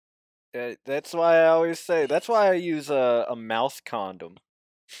could have. That's why I always say. That's why I use a mouth condom.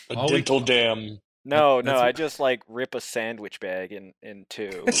 A Oh, dental dam. No, That's I what- just like rip a sandwich bag in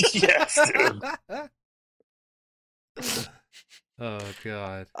two. Yes, dude. Oh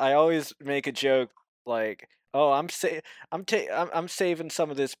god. I always make a joke like, "Oh, I'm saving some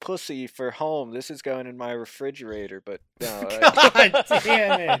of this pussy for home. This is going in my refrigerator." But no, God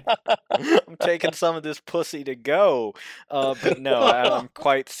damn it. I'm taking some of this pussy to go. But no, I'm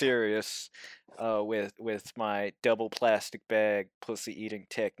quite serious with my double plastic bag pussy eating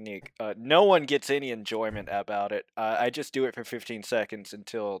technique. No one gets any enjoyment about it. I just do it for 15 seconds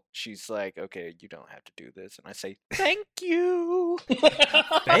until she's like, "Okay, you don't have to do this," and I say, "Thank you."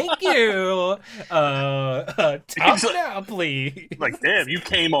 Thank you. Top He's like- now, please. Like, damn, you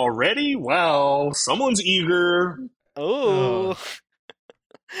came already? Wow, someone's eager. Oh.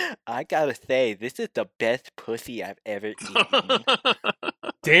 I gotta say, this is the best pussy I've ever eaten.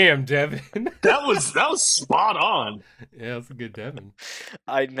 Damn, Devin. That was spot on. Yeah, that's a good Devin.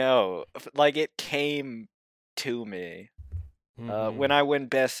 I know. Like, it came to me. Mhm. When I win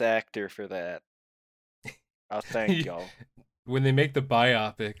Best Actor for that. I'll thank You- y'all. When they make the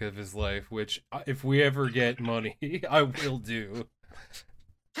biopic of his life, which if we ever get money, I will do.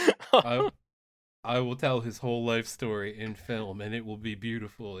 I will tell his whole life story in film, and it will be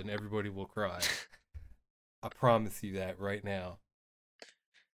beautiful, and everybody will cry. I promise you that right now.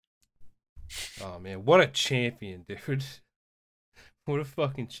 Oh man, what a champion, dude! What a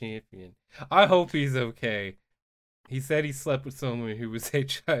fucking champion. I hope he's okay. He said he slept with someone who was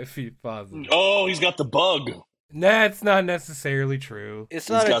HIV positive. Oh, he's got the bug. Nah, it's not necessarily true. It's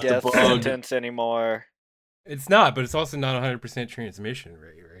He's not a got the death bug. sentence anymore. It's not, but it's also not 100% transmission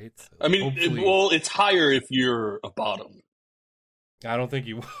rate, right? So I mean, hopefully- it's higher if you're a bottom. I don't think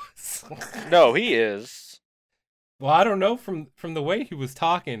he was. No, he is. Well, I don't know from the way he was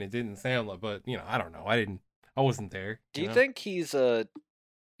talking, it didn't sound like. But I don't know. I wasn't there. Do you know? think he's a...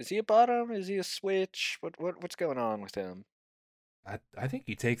 Is he a bottom? Is he a switch? What's going on with him? I think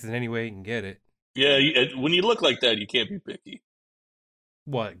he takes it any way he can get it. Yeah, when you look like that, you can't be picky.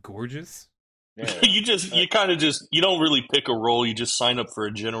 What, gorgeous? Yeah. you kind of just you don't really pick a role. You just sign up for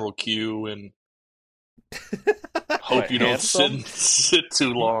a general queue and hope What, you don't handsome? sit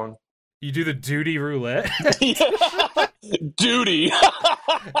too long. You do the duty roulette. Duty.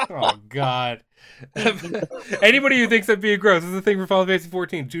 Oh God! Anybody who thinks that'd be gross is the thing for Final Fantasy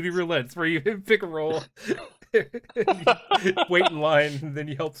 14. Duty roulette. It's where you pick a role, you wait in line, and then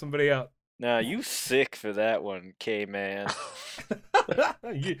you help somebody out. Nah, you sick for that one, K-Man.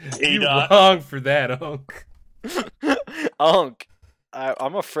 you K-Dot. wrong for that, Unk. Unk,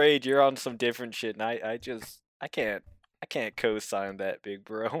 I'm afraid you're on some different shit, and I can't co-sign that, big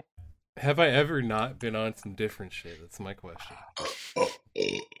bro. Have I ever not been on some different shit? That's my question.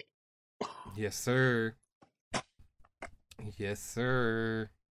 Yes, sir. Yes, sir.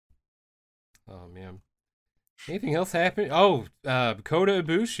 Oh man. Anything else happen? Oh, Kota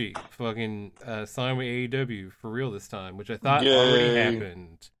Ibushi fucking signed with AEW for real this time, which I thought already Yay.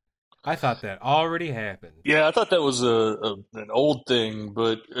 happened. I thought that already happened. Yeah, I thought that was an old thing,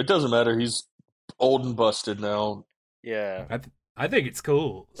 but it doesn't matter. He's old and busted now. Yeah. I think it's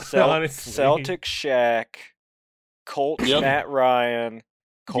cool. Honestly. Celtic Shaq, Colts Yep. Matt Ryan,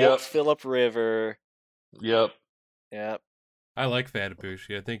 Colts Yep. Philip River. Yep. Yep. I like Fat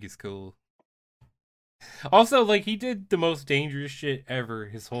Ibushi. I think he's cool. Also, like, he did the most dangerous shit ever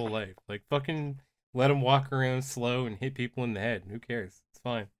his whole life. Like, fucking let him walk around slow and hit people in the head. Who cares? It's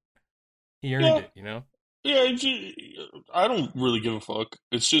fine. He earned Yeah. it, you know? Yeah, I don't really give a fuck.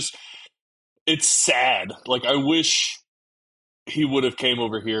 It's just, it's sad. Like, I wish he would have came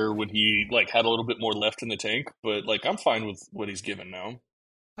over here when he, like, had a little bit more left in the tank, but, like, I'm fine with what he's given now.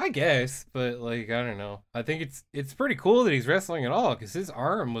 I guess, but, like, I don't know. I think it's pretty cool that he's wrestling at all, because his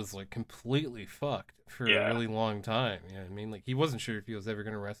arm was, like, completely fucked for Yeah. a really long time. You know what I mean? Like, he wasn't sure if he was ever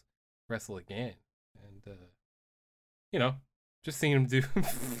going to wrestle again. And, just seeing him do...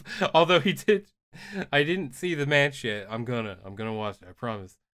 Although he did... I didn't see the match yet. I'm gonna watch it, I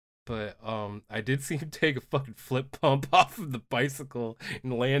promise. But I did see him take a fucking flip bump off of the bicycle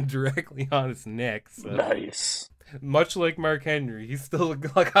and land directly on his neck. So Nice. much like Mark Henry, he's still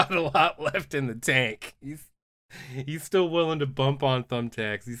got a lot left in the tank. He's still willing to bump on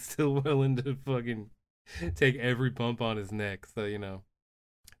thumbtacks. He's still willing to fucking take every bump on his neck. So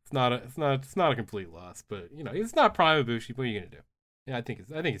it's not a complete loss, but it's not prime Ibushi. What are you gonna do? Yeah, I think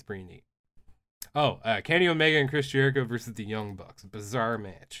it's pretty neat. Oh, Kenny Omega and Chris Jericho versus the Young Bucks. Bizarre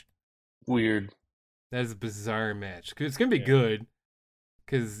match. Weird. That is a bizarre match. It's gonna be good.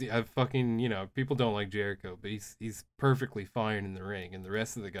 Because I fucking, people don't like Jericho, but he's perfectly fine in the ring, and the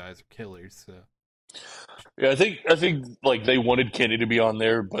rest of the guys are killers. So Yeah, I think like they wanted Kenny to be on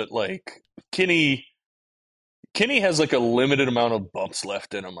there, but like Kenny has like a limited amount of bumps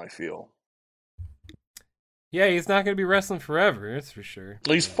left in him, I feel. yeah, he's not gonna be wrestling forever. That's for sure.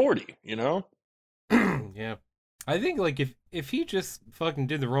 He's 40, you know. Yeah, I think like if he just fucking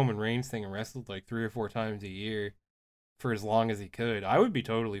did the Roman Reigns thing and wrestled like 3 or 4 times a year for as long as he could, I would be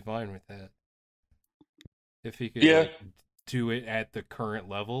totally fine with that. If he could like, do it at the current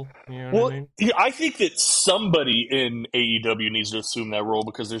level, you know what I mean? Yeah, I think that somebody in AEW needs to assume that role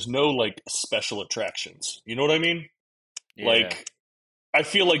because there's no like special attractions. You know what I mean? Yeah. Like, I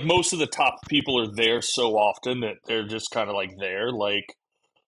feel like most of the top people are there so often that they're just kind of like there. Like,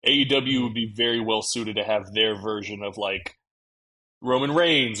 AEW would be very well suited to have their version of like Roman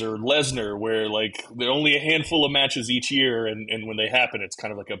Reigns or Lesnar, where like there are only a handful of matches each year, and when they happen, it's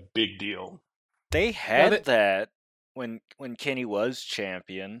kind of like a big deal. They had that when Kenny was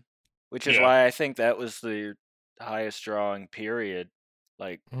champion, which is Yeah. why I think that was the highest drawing period,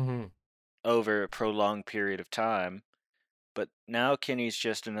 like over a prolonged period of time. But now Kenny's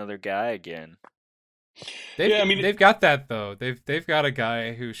just another guy again. They've got that though. They've got a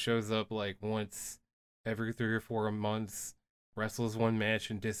guy who shows up like once every 3 or 4 months, wrestles one match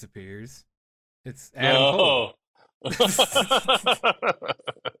and disappears. It's Adam Cole.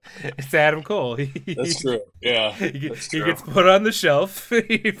 It's Adam Cole. That's true. Yeah, he gets put on the shelf.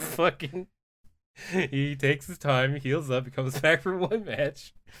 He takes his time, heals up, he comes back for one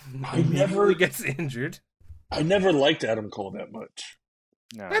match. He never gets injured. I never liked Adam Cole that much.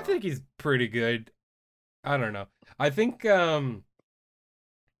 No. I think he's pretty good. I don't know. I think I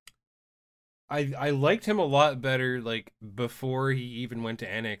liked him a lot better like before he even went to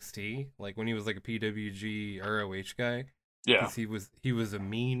NXT, like when he was like a PWG ROH guy. Yeah. Because he was a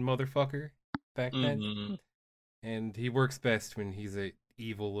mean motherfucker back then. And he works best when he's a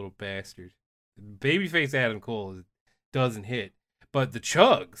evil little bastard. Babyface Adam Cole doesn't hit, but the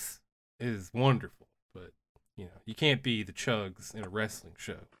Chugs is wonderful. But you can't be the Chugs in a wrestling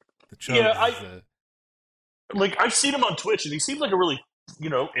show. The Chugs like I've seen him on Twitch, and he seems like a really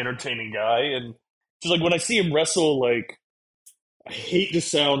entertaining guy. And just like when I see him wrestle, like I hate to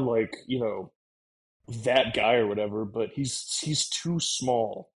sound like that guy or whatever, but he's too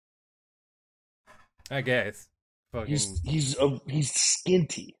small. I guess. Fucking... He's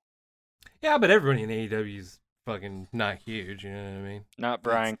skinty. Yeah, but everybody in AEW is fucking not huge. You know what I mean? Not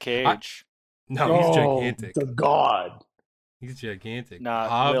Brian Cage. No, he's gigantic. The God. He's gigantic.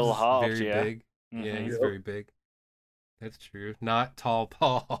 Not Will Hobbs, very yeah. big. Yeah, he's very big. That's true. Not Tall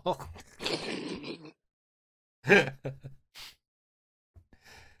Paul.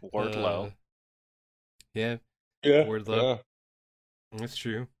 Wardlow. Yeah. Wardlow. Yeah. That's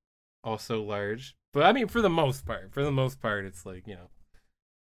true. Also large. But I mean, for the most part, it's like,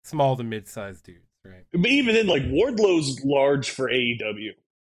 small to mid-sized dudes, right? But even then, like, Wardlow's large for AEW.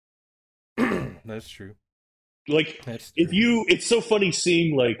 That's true. Like, it's so funny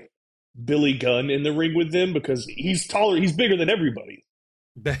seeing, like, Billy Gunn in the ring with them because he's taller, he's bigger than everybody.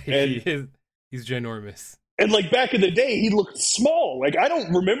 He's ginormous. And, like, back in the day, he looked small. Like, I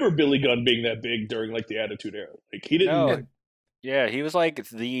don't remember Billy Gunn being that big during, like, the Attitude Era. Like, he didn't... No. Yeah, he was, like,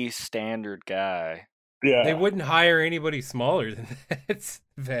 the standard guy. Yeah. They wouldn't hire anybody smaller than that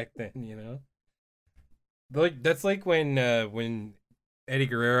back then, Like, that's like when Eddie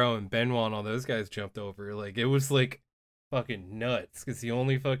Guerrero and Benoit and all those guys jumped over. Like, it was, like, fucking nuts. Because the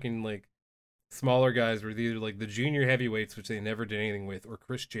only fucking, like, smaller guys were either, like, the junior heavyweights, which they never did anything with, or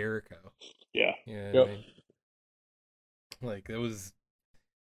Chris Jericho. Yeah. You know what I mean? Like, it was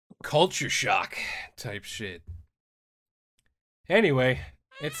culture shock type shit. Anyway,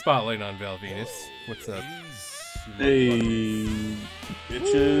 it's Spotlight on Val Venus. What's up? Hey,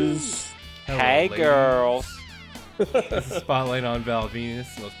 bitches. Hello, Hey, ladies. girls. This is Spotlight on Val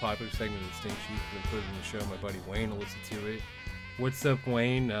Venus, the most popular segment of the Stink Sheet. I've been putting in the show. My buddy Wayne will listen to it. What's up,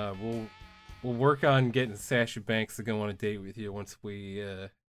 Wayne? We'll work on getting Sasha Banks to go on a date with you once we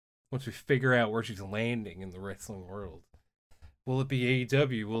figure out where she's landing in the wrestling world. Will it be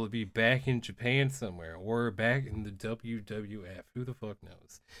AEW? Will it be back in Japan somewhere? Or back in the WWF? Who the fuck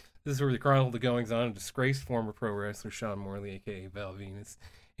knows? This is where we chronicle the goings on of disgraced former pro wrestler Sean Morley, aka Val Venus,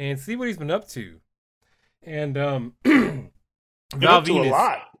 and see what he's been up to. And Val Venus, a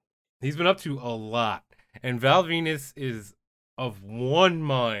lot. He's been up to a lot. And Val Venus is of one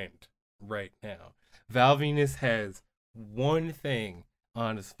mind right now. Val Venus has one thing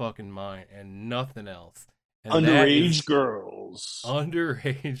on his fucking mind and nothing else. And Underage girls.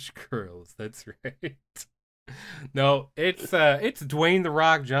 Underage girls. That's right. No, it's Dwayne The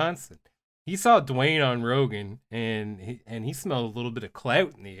Rock Johnson. He saw Dwayne on Rogan, and he smelled a little bit of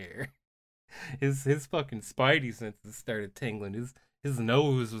clout in the air. His fucking spidey senses started tingling. His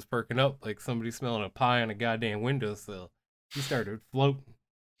nose was perking up like somebody smelling a pie on a goddamn windowsill. He started floating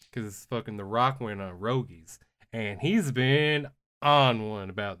because fucking The Rock went on Rogies, and he's been on one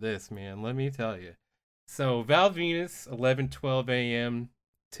about this, man. Let me tell you. So Val Venus, 11:12 a.m.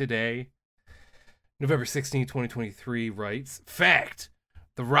 today, November 16, 2023, writes, "Fact.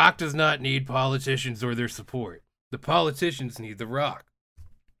 The Rock does not need politicians or their support. The politicians need The Rock."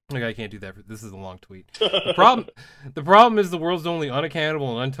 Like, I can't do that. This is a long tweet. The problem is the world's only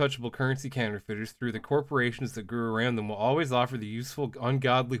unaccountable and untouchable currency counterfeiters through the corporations that grew around them will always offer the useful,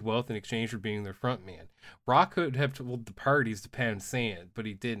 ungodly wealth in exchange for being their front man. Rock could have told the parties to pound sand, but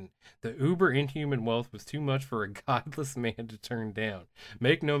he didn't. The uber inhuman wealth was too much for a godless man to turn down.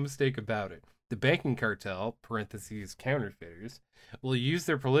 Make no mistake about it. The banking cartel, parentheses counterfeiters, will use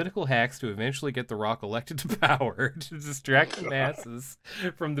their political hacks to eventually get The Rock elected to power to distract the masses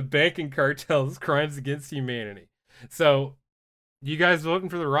from the banking cartel's crimes against humanity. So, you guys voting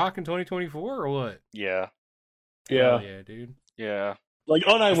for The Rock in 2024 or what? Yeah. Yeah. Hell yeah, dude. Yeah. Like,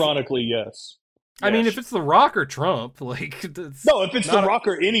 unironically, yes. I mean, if it's The Rock or Trump, like... No, if it's The Rock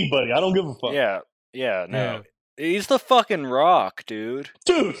or anybody, I don't give a fuck. Yeah, no. He's the fucking Rock, dude.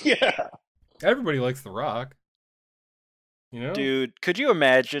 Dude, yeah. Everybody likes The Rock. You know? Dude, could you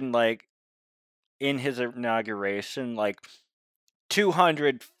imagine, like, in his inauguration, like,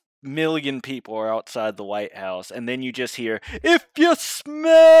 200 million people are outside the White House, and then you just hear, "If you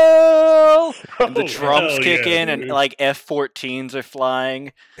smell," and the drums kick in, and, like, F-14s are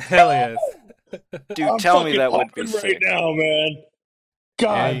flying. Hell yes. Dude, tell me that would be right sick. now, man.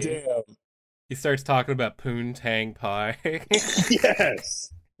 God damn. He starts talking about poontang pie.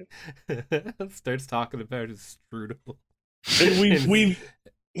 Yes. Starts talking about his strudel. And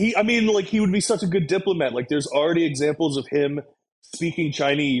he would be such a good diplomat. Like, there's already examples of him speaking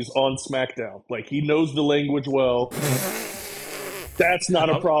Chinese on SmackDown. Like, he knows the language well. That's not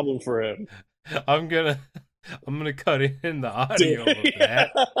a problem for him. I'm gonna cut in the audio of that.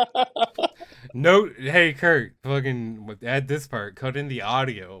 Note, hey Kurt, fucking add this part. Cut in the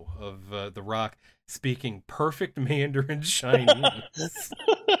audio of The Rock speaking perfect Mandarin Chinese.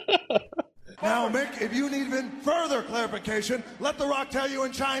 Now, Mick, if you need even further clarification, let The Rock tell you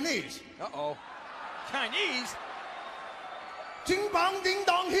in Chinese. Uh-oh. Chinese? Ding bong ding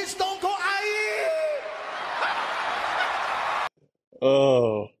dong, he's Stone Cold Ai!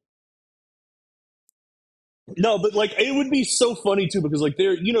 Oh. No, but, like, it would be so funny, too, because, like,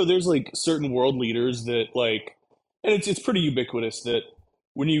 there's, like, certain world leaders that, like, and it's pretty ubiquitous that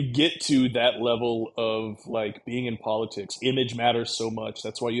when you get to that level of, like, being in politics, image matters so much.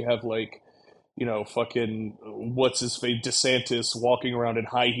 That's why you have, like, you know, fucking, what's-his-face, DeSantis walking around in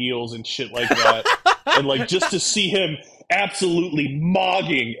high heels and shit like that. And, like, just to see him absolutely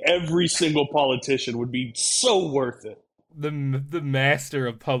mogging every single politician would be so worth it. The master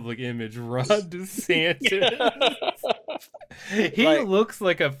of public image, Ron DeSantis. He looks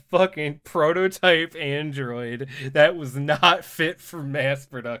like a fucking prototype android that was not fit for mass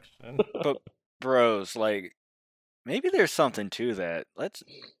production. But bros, like, maybe there's something to that. Let's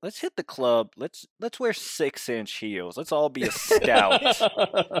hit the club. Let's wear 6-inch heels. Let's all be a stout.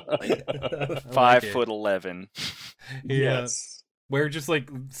 Like, 5'11". Yes. Wear just like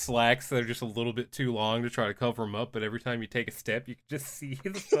slacks that are just a little bit too long to try to cover them up, but every time you take a step, you can just see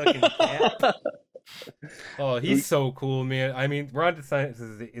the fucking cap. Oh, he's so cool, man. I mean, Ron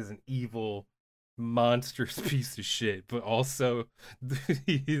DeSantis is an evil, monstrous piece of shit, but also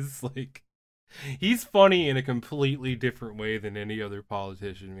he's funny in a completely different way than any other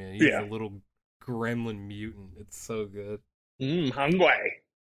politician, man. He's a little gremlin mutant. It's so good. Hungry.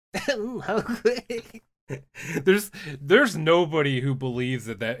 There's nobody who believes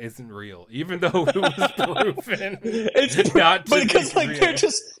that isn't real, even though it was proven because like real. They're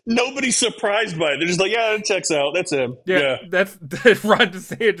just nobody's surprised by it. They're just like, yeah, it checks out. That's him. Yeah. That's Ron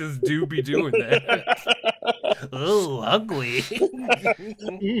DeSantis do be doing that. Oh, ugly.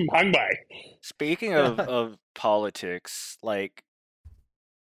 Hungry. Speaking of politics, like,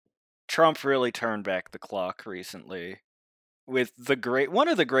 Trump really turned back the clock recently with one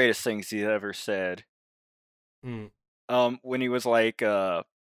of the greatest things he ever said. When he was like,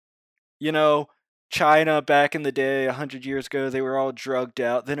 you know, China back in the day, 100 years ago, they were all drugged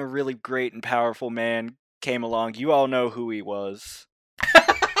out. Then a really great and powerful man came along. You all know who he was.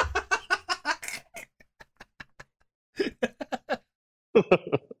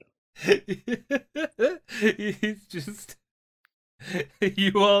 He's just,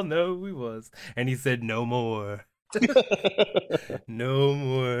 you all know who he was. And he said, no more. No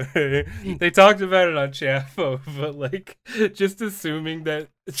more. They talked about it on Chaffo, but like, just assuming that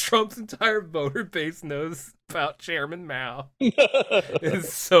Trump's entire voter base knows about Chairman Mao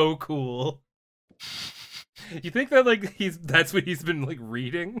is so cool. You think that like that's what he's been like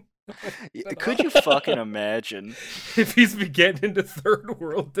reading? Could you fucking imagine if he's been getting into third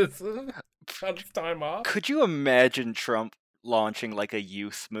worldism on his time off? Could you imagine Trump launching like a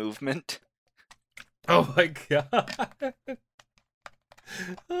youth movement? Oh my god.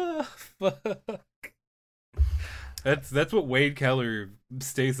 Oh, fuck. That's what Wade Keller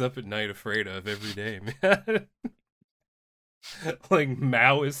stays up at night afraid of every day, man. Like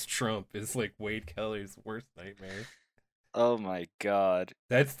Maoist Trump is like Wade Keller's worst nightmare. Oh my god.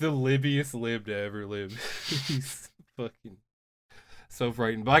 That's the libbiest lib to ever live. He's fucking so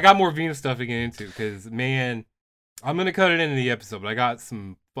frightened. But I got more Venus stuff to get into because, man, I'm going to cut it into the episode, but I got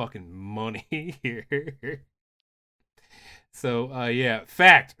some fucking money here. So, yeah.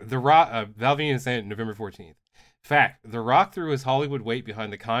 Fact. The Rock, Val Venus said November 14th. Fact. The Rock threw his Hollywood weight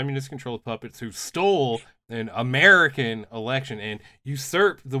behind the communist-controlled puppets who stole an American election and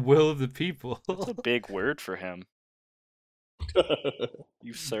usurped the will of the people. That's a big word for him.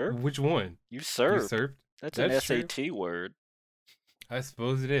 Usurp? Which one? Usurp. Usurped? That's an SAT word. I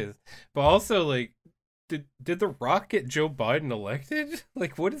suppose it is. But also, like, did The Rock get Joe Biden elected?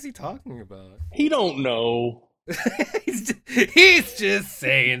 Like, what is he talking about? He don't know. he's just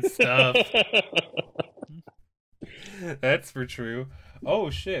saying stuff. That's for true. Oh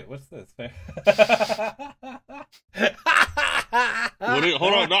shit! What's this? Hold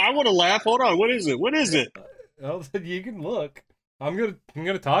on, no, I want to laugh. Hold on, what is it? What is it? Well, you can look. I'm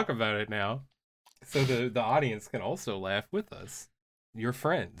gonna talk about it now, so the audience can also laugh with us. Your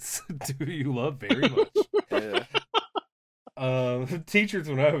friends, who you love very much. Yeah. Teachers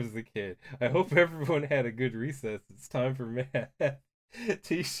when I was a kid. I hope everyone had a good recess. It's time for math.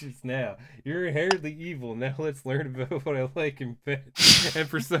 Teachers now. You're inherently evil. Now let's learn about what I like in bed. And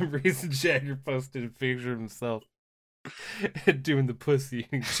for some reason, Jagger posted a picture of himself doing the pussy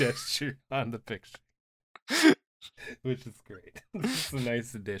eating gesture on the picture. Which is great. This is a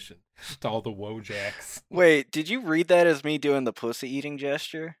nice addition to all the Wojaks. Wait, did you read that as me doing the pussy eating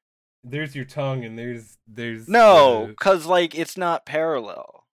gesture? There's your tongue and there's No, cause like it's not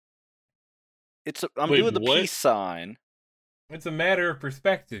parallel. I'm Wait, doing the what? peace sign. It's a matter of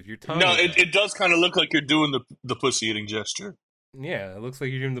perspective. Your tongue. No, it does kind of look like you're doing the pussy eating gesture. Yeah, it looks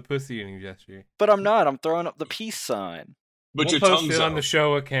like you're doing the pussy eating gesture. But I'm not. I'm throwing up the peace sign. But we'll your post tongue's it on out. the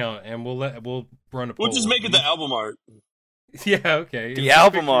show account, and we'll run a poll. We'll just make it the album art. Yeah, okay. The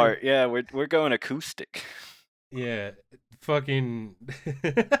album art. Yeah, we're going acoustic. Yeah, fucking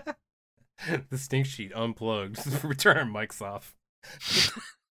the stink sheet unplugged. Return our mics off.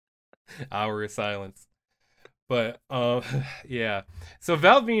 Hour of silence. But yeah. So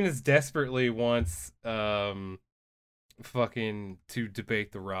Val Venus desperately wants fucking to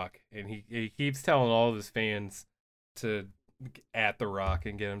debate The Rock, and he keeps telling all of his fans to at The Rock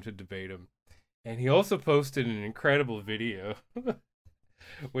and get him to debate him. And he also posted an incredible video,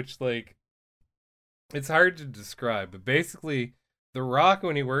 which, like, it's hard to describe, but basically, The Rock,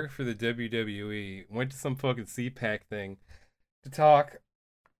 when he worked for the WWE, went to some fucking CPAC thing to talk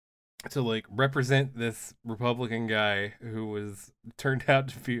to, like, represent this Republican guy who was turned out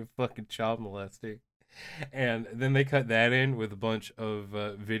to be a fucking child molester. And then they cut that in with a bunch of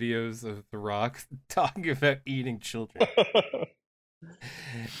videos of The Rock talking about eating children.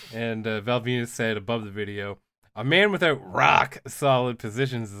 And Val Venus said above the video, "A man without rock-solid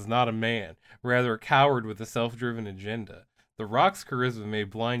positions is not a man, rather a coward with a self-driven agenda. The Rock's charisma may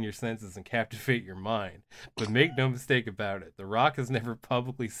blind your senses and captivate your mind, but make no mistake about it, The Rock has never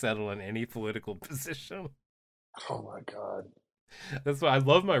publicly settled on any political position." Oh my god. That's why I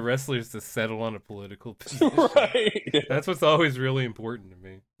love my wrestlers to settle on a political position. Right. That's what's always really important to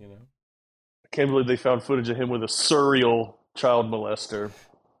me, you know? I can't believe they found footage of him with a surreal child molester.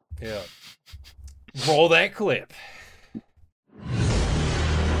 Yeah. Roll that clip.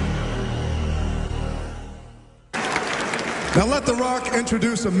 Now let The Rock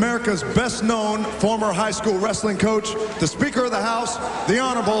introduce America's best-known former high school wrestling coach, the Speaker of the House, the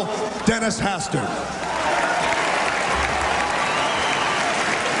Honorable Dennis Hastert.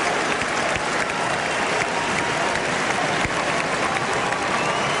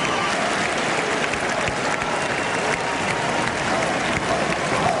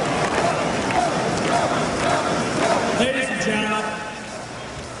 Ladies and gentlemen,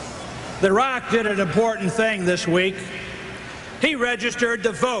 The Rock did an important thing this week. he registered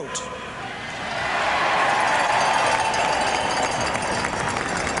to vote.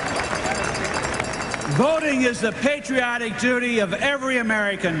 Voting is the patriotic duty of every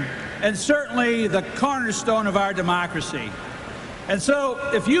American and certainly the cornerstone of our democracy. And so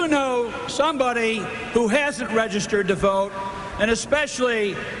if you know somebody who hasn't registered to vote, and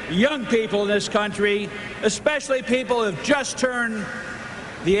especially young people in this country, especially people who have just turned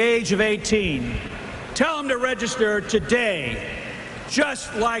the age of 18, tell them to register today,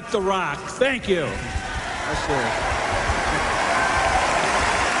 just like The Rock. Thank you.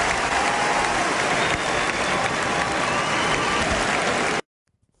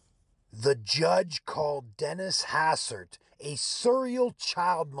 The judge called Dennis Hassert a serial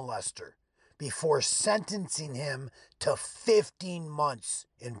child molester before sentencing him to 15 months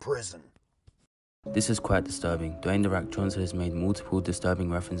in prison. This is quite disturbing. Dwayne The Rock Johnson has made multiple disturbing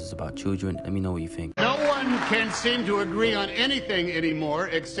references about children. Let me know what you think. No one can seem to agree on anything anymore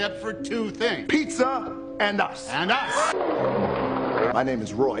except for two things. Pizza and us. And us. My name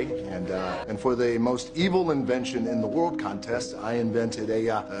is Roy, and for the most evil invention in the world contest, I invented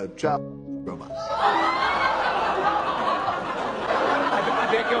a job robot. I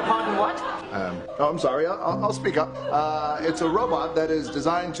beg your pardon, what? I'm sorry, I'll speak up. It's a robot that is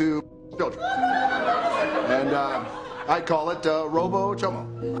designed to children. And I call it Robo Chomo.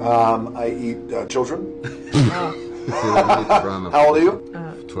 I eat children. How old are you?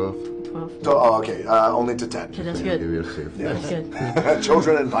 12. Oh, okay. Only to 10. Okay, that's good. You're safe. Yeah. That's good.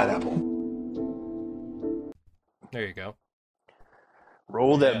 Children and pineapple. There you go.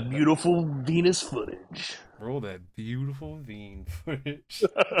 Roll that beautiful Venus footage. Roll that beautiful Veen footage.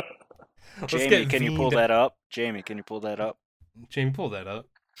 Jamie, can you pull that up? Jamie, can you pull that up? Jamie, pull that up.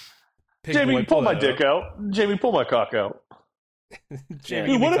 Pig Jamie, boy, pull my that dick up. out. Jamie, pull my cock out.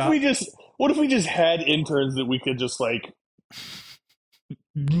 Jamie, Dude, what if we just had interns that we could just like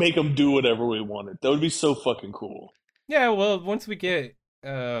make them do whatever we wanted? That would be so fucking cool. Yeah, well, once we get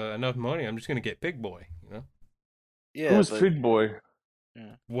enough money, I'm just gonna get Pig Boy. You know? Yeah. Who's Pig Boy?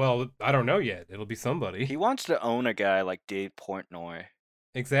 Yeah. Well, I don't know yet. It'll be somebody. He wants to own a guy like Dave Portnoy.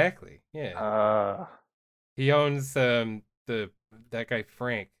 Exactly. Yeah. He owns that guy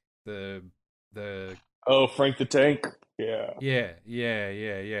Frank. The Frank the Tank. Yeah. Yeah.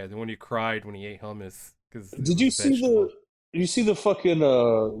 The one who cried when he ate hummus. Did you see the fucking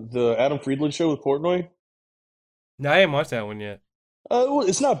the Adam Friedland show with Portnoy? No, I haven't watched that one yet. Well,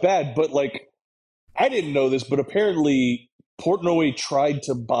 it's not bad, but like I didn't know this, but apparently Portnoy tried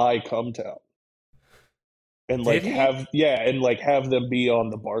to buy Cumtown. And like have them be on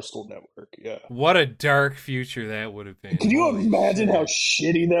the Barstool Network. Yeah. What a dark future that would have been. Can you imagine how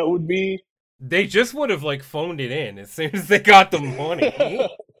shitty that would be? They just would have like phoned it in as soon as they got the money.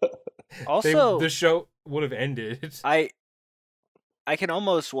 Also, the show would have ended. I can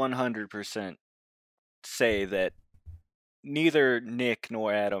almost 100% say that neither Nick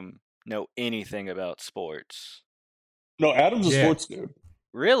nor Adam know anything about sports. No, Adam's a sports dude.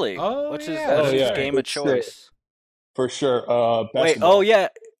 Really? Oh, what's yeah. his game of choice? For sure. Wait, basketball. yeah.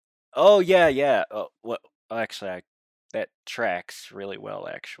 Oh, well, actually, that tracks really well,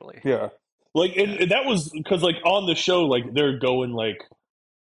 actually. Yeah. Like, and that was because, like, on the show, like, they're going, like,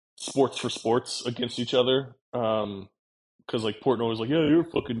 sports for sports against each other. Because, like, Portnoy was like, yeah, you're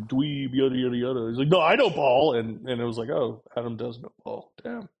a fucking dweeb, yada, yada, yada. He's like, no, I know ball. And it was like, oh, Adam does know ball.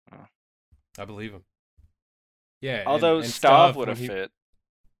 Damn. I believe him. Yeah. Although and Stav would have fit.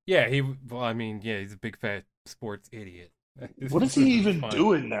 Yeah, he's a big fat sports idiot. What is he even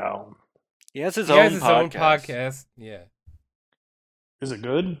doing now? He has his own podcast. Yeah. Is it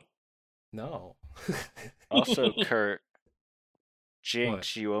good? No. Also, Kurt,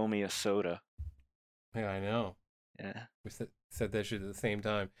 Jinx, you owe me a soda. Yeah, I know. Yeah. We said that shit at the same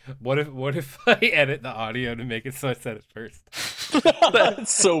time. What if I edit the audio to make it so I said it first?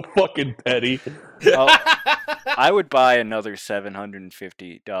 That's so fucking petty. I would buy another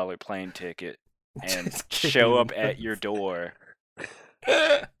 $750 plane ticket and show up at your door.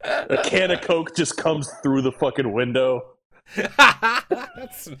 A can of Coke just comes through the fucking window.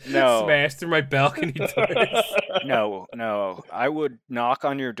 No. Smash through my balcony doors. No. I would knock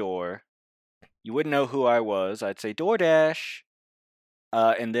on your door. You wouldn't know who I was. I'd say DoorDash.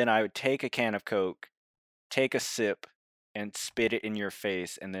 And then I would take a can of Coke, take a sip, and spit it in your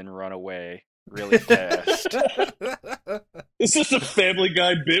face, and then run away really fast. It's just a Family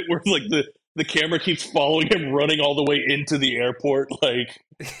Guy bit where like the camera keeps following him running all the way into the airport. Like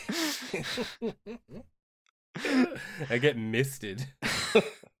I get misted.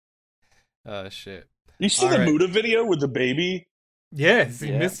 Oh shit! You see the Muda video with the baby? Yes,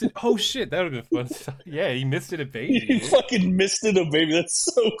 he missed it. Oh shit, that would have been fun. Yeah, he missed it a baby. He fucking missed it a baby. That's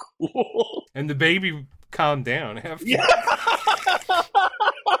so cool. And the baby calmed down after. Yeah.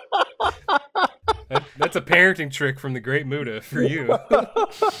 That's a parenting trick from the Great Muta for you.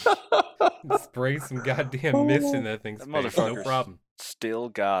 Spray some goddamn mist in that thing's That face. motherfucker No problem. still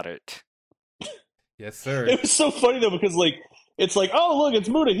got it. Yes, sir. It was so funny though because like it's like, oh look, it's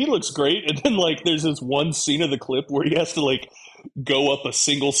Muta. He looks great. And then like there's this one scene of the clip where he has to like go up a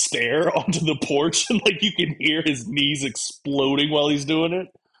single stair onto the porch and like you can hear his knees exploding while he's doing it.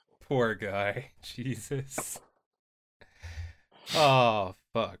 Poor guy. Jesus. Oh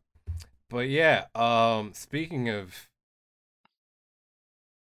fuck. But yeah, speaking of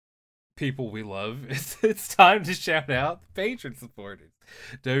people we love, it's time to shout out the patron supporters.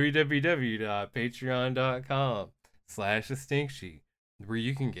 www.patreon.com/thestinksheet, where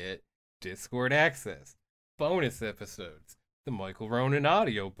you can get Discord access, bonus episodes, the Michael Ronan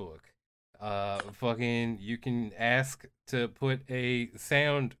audiobook. You can ask to put a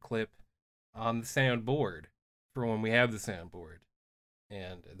sound clip on the soundboard for when we have the soundboard.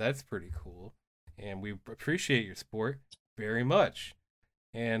 And that's pretty cool. And we appreciate your support very much.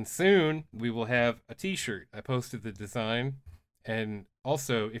 And soon we will have a t-shirt. I posted the design. And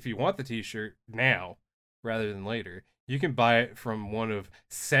also, if you want the t-shirt now rather than later, you can buy it from one of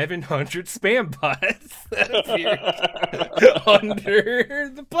 700 spam bots that appeared under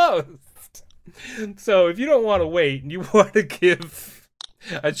the post. So if you don't want to wait and you want to give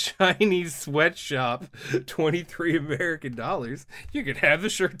a Chinese sweatshop $23 American, you could have the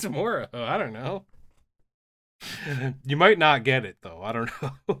shirt tomorrow. I don't know. You might not get it though. I don't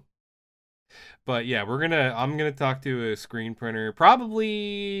know. But yeah, I'm gonna talk to a screen printer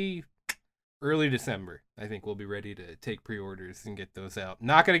probably early December. I think we'll be ready to take pre-orders and get those out.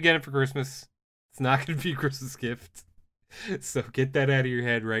 Not gonna get it for Christmas. It's not gonna be a Christmas gift. So get that out of your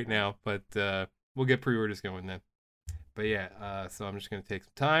head right now. But we'll get pre-orders going then. But yeah, so I'm just going to take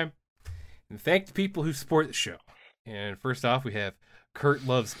some time and thank the people who support the show. And first off, we have Kurt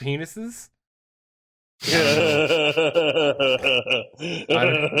Loves Penises. I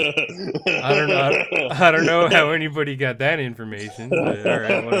don't know how anybody got that information, but all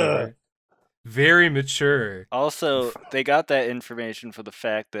right, whatever. Very mature. Also, they got that information for the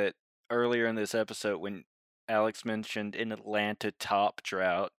fact that earlier in this episode, when Alex mentioned an Atlanta top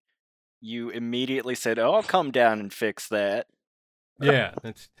drought, you immediately said, "Oh, I'll come down and fix that." Yeah,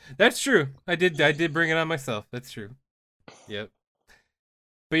 that's true. I did bring it on myself. That's true. Yep.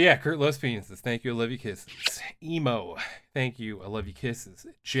 But yeah, Kurt Loves Penises. Thank you. I love you. Kisses. Emo. Thank you. I love you. Kisses.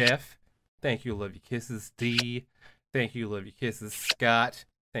 Jeff. Thank you. I love you. Kisses. D. Thank you. I love you. Kisses. Scott.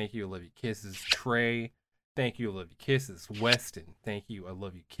 Thank you. I love you. Kisses. Trey. Thank you. I love you. Kisses. Weston. Thank you. I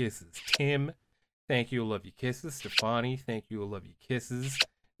love you. Kisses. Tim. Thank you. I love you. Kisses. Stefani. Thank you. I love you. Kisses.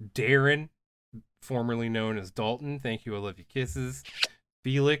 Darren, formerly known as Dalton. Thank you. I love you. Kisses.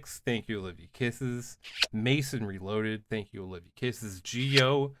 Felix, thank you, I love you, kisses. Mason Reloaded, thank you, I love you, kisses.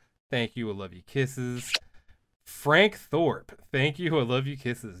 Geo, thank you, I love you, kisses. Frank Thorpe, thank you, I love you,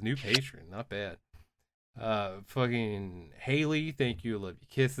 kisses. New patron, not bad. Fucking Haley, thank you, I love you,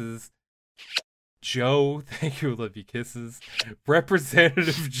 kisses. Joe, thank you, I love you, kisses.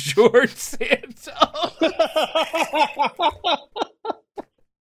 Representative George Santos.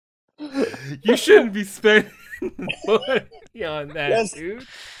 You shouldn't be spending money on that, dude.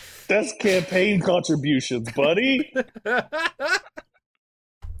 That's campaign contributions, buddy.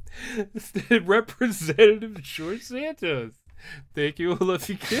 Representative George Santos. Thank you, I love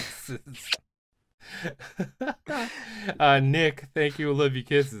you, kisses. Nick, thank you, I love you,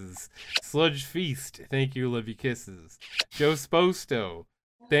 kisses. Sludge Feast, thank you, I love you, kisses. Joe Sposto,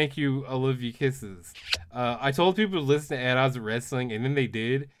 thank you, I love you, kisses. I told people to listen to At Odds with Wrestling, and then they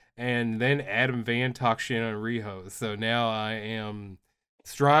did. And then Adam Van talked shit on Riho. So now I am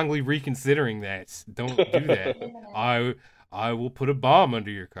strongly reconsidering that. Don't do that. I will put a bomb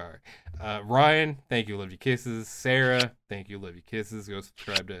under your car. Ryan, thank you, love you, kisses. Sarah, thank you, love you, kisses. Go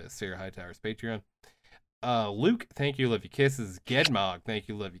subscribe to Sarah Hightower's Patreon. Luke, thank you, love you, kisses. Gedmog, thank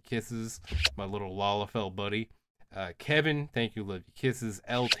you, love you, kisses. My little Lalafell buddy. Kevin, thank you, love you, kisses.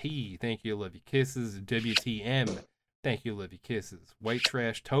 LT, thank you, love you, kisses. WTM, thank you, love you, kisses. White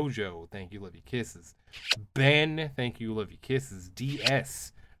Trash Tojo, thank you, love you, kisses. Ben, thank you, love you, kisses.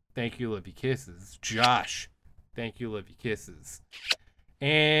 DS, thank you, love you, kisses. Josh, thank you, love you, kisses.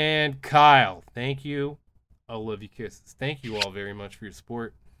 And Kyle, thank you, I love you, kisses. Thank you all very much for your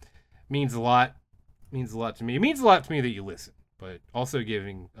support. Means a lot. Means a lot to me. It means a lot to me that you listen, but also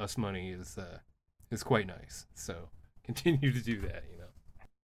giving us money is quite nice. So continue to do that, you know.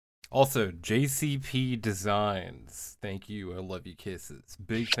 Also, JCP Designs. Thank you. I love you. Kisses.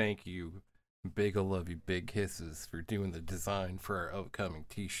 Big thank you. Big I love you. Big kisses for doing the design for our upcoming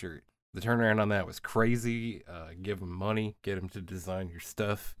t-shirt. The turnaround on that was crazy. Give him money. Get him to design your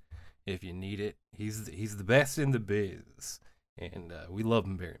stuff if you need it. He's the best in the biz. And we love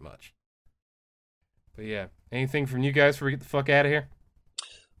him very much. But yeah, anything from you guys before we get the fuck out of here?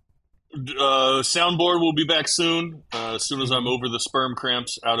 Soundboard will be back soon. As soon as I'm over the sperm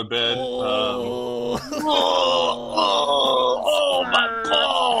cramps, out of bed. My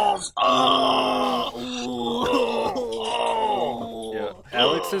balls! Yeah,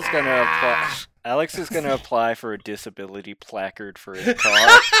 Alex is gonna apply for a disability placard for his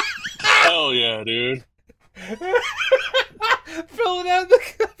car. Hell yeah, dude! Filling out the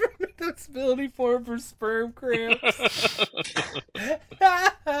government disability form for sperm cramps.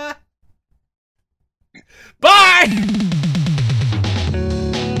 Bye!